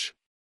village.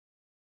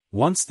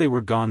 Once they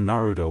were gone,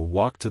 Naruto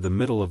walked to the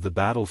middle of the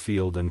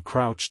battlefield and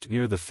crouched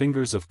near the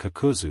fingers of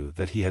Kakuzu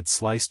that he had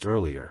sliced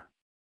earlier.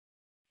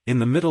 In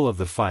the middle of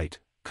the fight,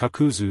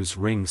 Kakuzu's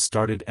ring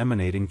started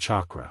emanating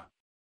chakra.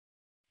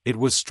 It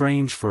was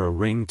strange for a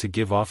ring to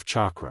give off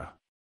chakra.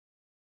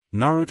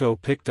 Naruto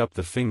picked up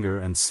the finger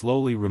and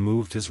slowly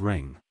removed his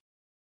ring.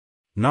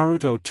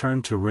 Naruto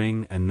turned to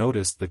ring and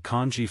noticed the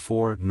kanji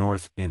 4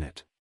 north in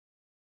it.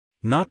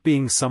 Not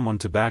being someone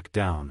to back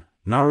down,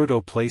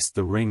 Naruto placed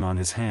the ring on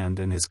his hand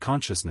and his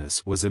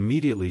consciousness was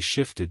immediately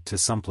shifted to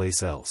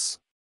someplace else.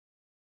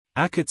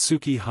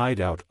 Akatsuki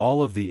hideout.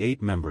 All of the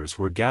 8 members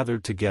were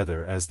gathered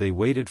together as they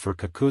waited for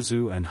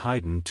Kakuzu and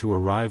Haiden to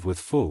arrive with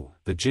Fu,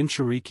 the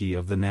Jinchuriki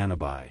of the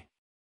Nanabai.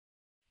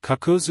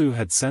 Kakuzu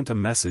had sent a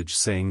message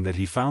saying that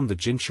he found the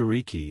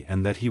Jinchuriki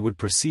and that he would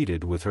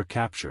proceed with her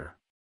capture.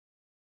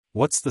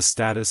 What's the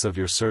status of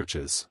your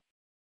searches?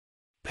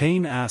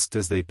 Pain asked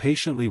as they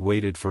patiently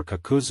waited for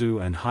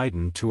Kakuzu and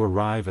Haiden to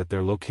arrive at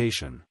their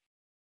location.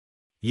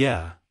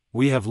 Yeah,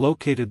 we have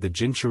located the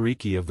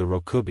Jinchuriki of the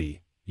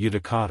Rokubi,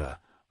 Utakata.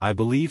 I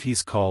believe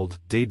he's called,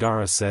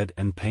 Deidara said,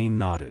 and Pain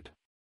nodded.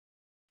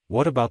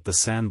 What about the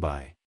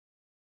Sanbai?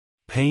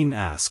 Pain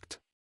asked.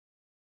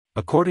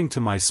 According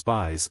to my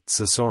spies,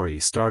 Sasori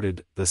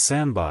started, the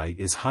Sanbai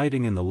is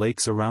hiding in the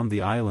lakes around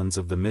the islands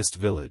of the Mist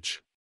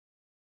Village.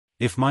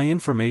 If my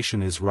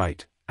information is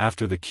right,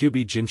 after the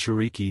Kyubi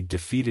Jinchuriki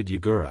defeated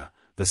Yagura,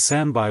 the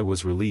Sanbai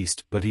was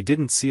released but he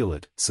didn't seal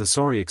it,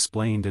 Sasori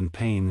explained, and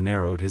Pain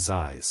narrowed his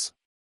eyes.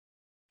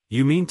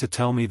 You mean to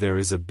tell me there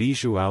is a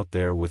bijou out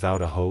there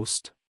without a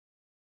host?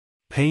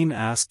 Pain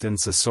asked and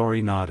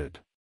Sasori nodded.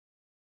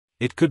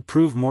 It could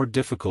prove more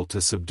difficult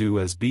to subdue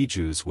as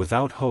bijous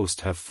without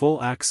host have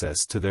full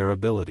access to their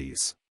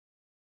abilities.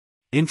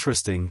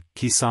 Interesting,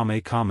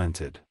 Kisame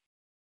commented.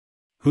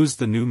 Who's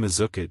the new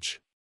Mizukage?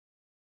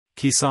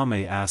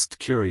 Kisame asked,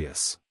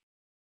 curious.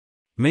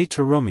 Mei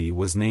Terumi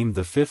was named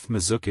the 5th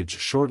Mizukage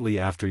shortly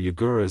after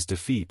Yagura's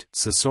defeat,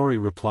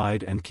 Sasori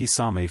replied, and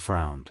Kisame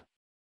frowned.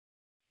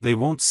 They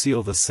won't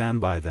seal the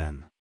Sanbai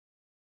then.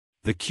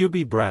 The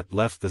Kyubi brat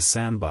left the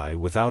Sanbai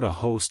without a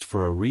host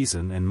for a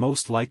reason and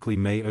most likely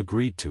Mei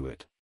agreed to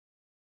it.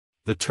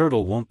 The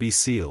turtle won't be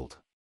sealed.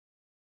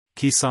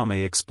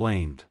 Kisame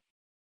explained.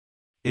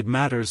 It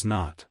matters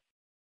not.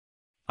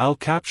 I'll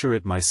capture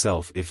it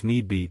myself if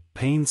need be,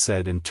 Pain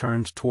said and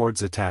turned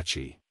towards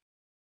Itachi.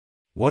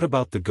 What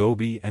about the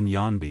Gobi and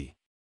Yanbi?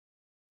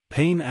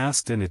 Pain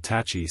asked and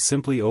Itachi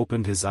simply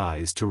opened his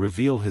eyes to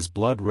reveal his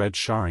blood-red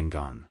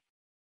Sharingan.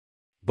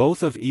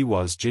 Both of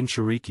Iwa's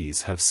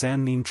Jinchurikis have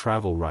Sannin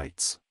travel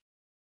rights.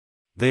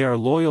 They are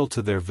loyal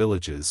to their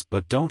villages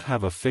but don't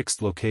have a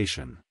fixed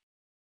location.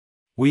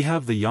 We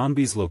have the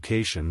Yanbi's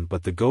location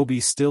but the Gobi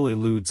still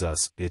eludes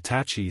us,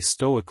 Itachi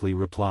stoically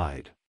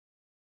replied.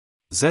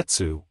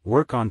 Zetsu,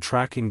 work on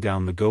tracking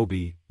down the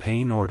Gobi,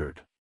 Pain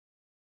ordered.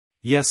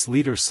 Yes,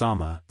 Leader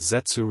Sama,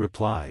 Zetsu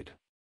replied.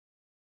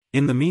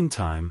 In the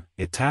meantime,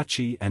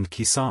 Itachi and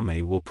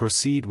Kisame will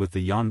proceed with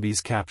the Yanbi's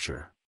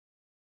capture.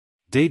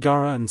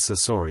 Deidara and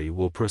Sasori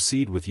will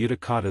proceed with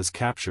Utakata's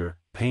capture,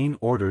 Pain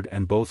ordered,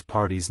 and both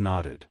parties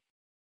nodded.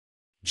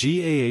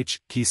 Gah,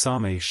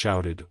 Kisame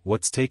shouted,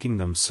 what's taking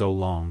them so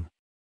long?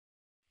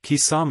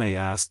 Kisame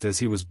asked as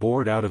he was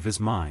bored out of his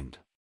mind.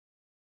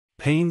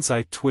 Pain's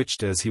eye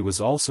twitched as he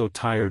was also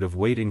tired of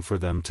waiting for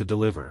them to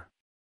deliver.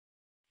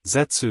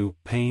 Zetsu,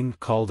 Pain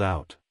called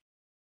out.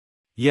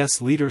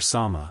 Yes, Leader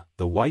Sama,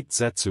 the white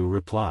Zetsu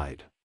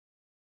replied.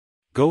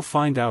 Go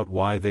find out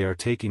why they are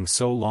taking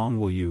so long,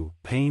 will you?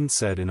 Pain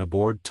said in a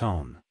bored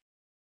tone.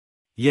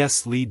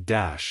 Yes, Lead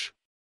Dash.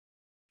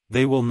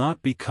 They will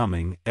not be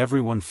coming,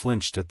 everyone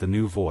flinched at the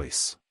new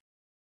voice.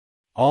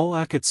 All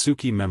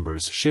Akatsuki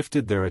members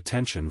shifted their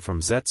attention from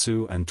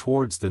Zetsu and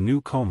towards the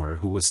newcomer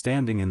who was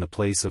standing in the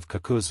place of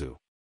Kakuzu.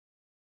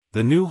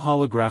 The new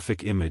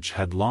holographic image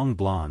had long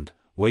blonde,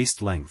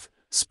 waist-length,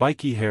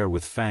 spiky hair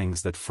with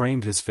fangs that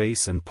framed his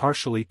face and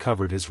partially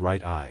covered his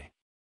right eye.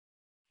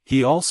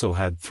 He also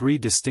had 3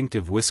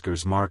 distinctive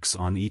whiskers marks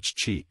on each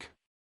cheek.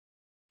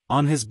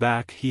 On his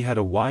back he had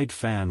a wide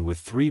fan with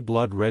 3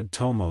 blood-red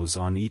tomos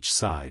on each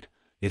side.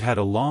 It had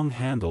a long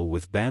handle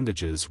with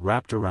bandages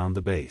wrapped around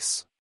the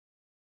base.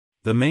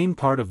 The main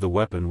part of the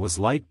weapon was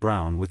light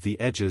brown with the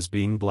edges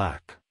being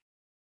black.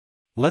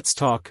 Let's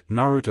talk,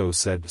 Naruto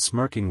said,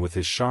 smirking with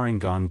his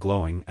Sharingan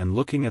glowing and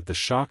looking at the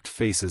shocked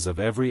faces of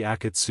every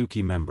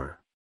Akatsuki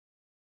member.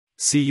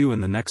 See you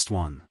in the next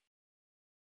one.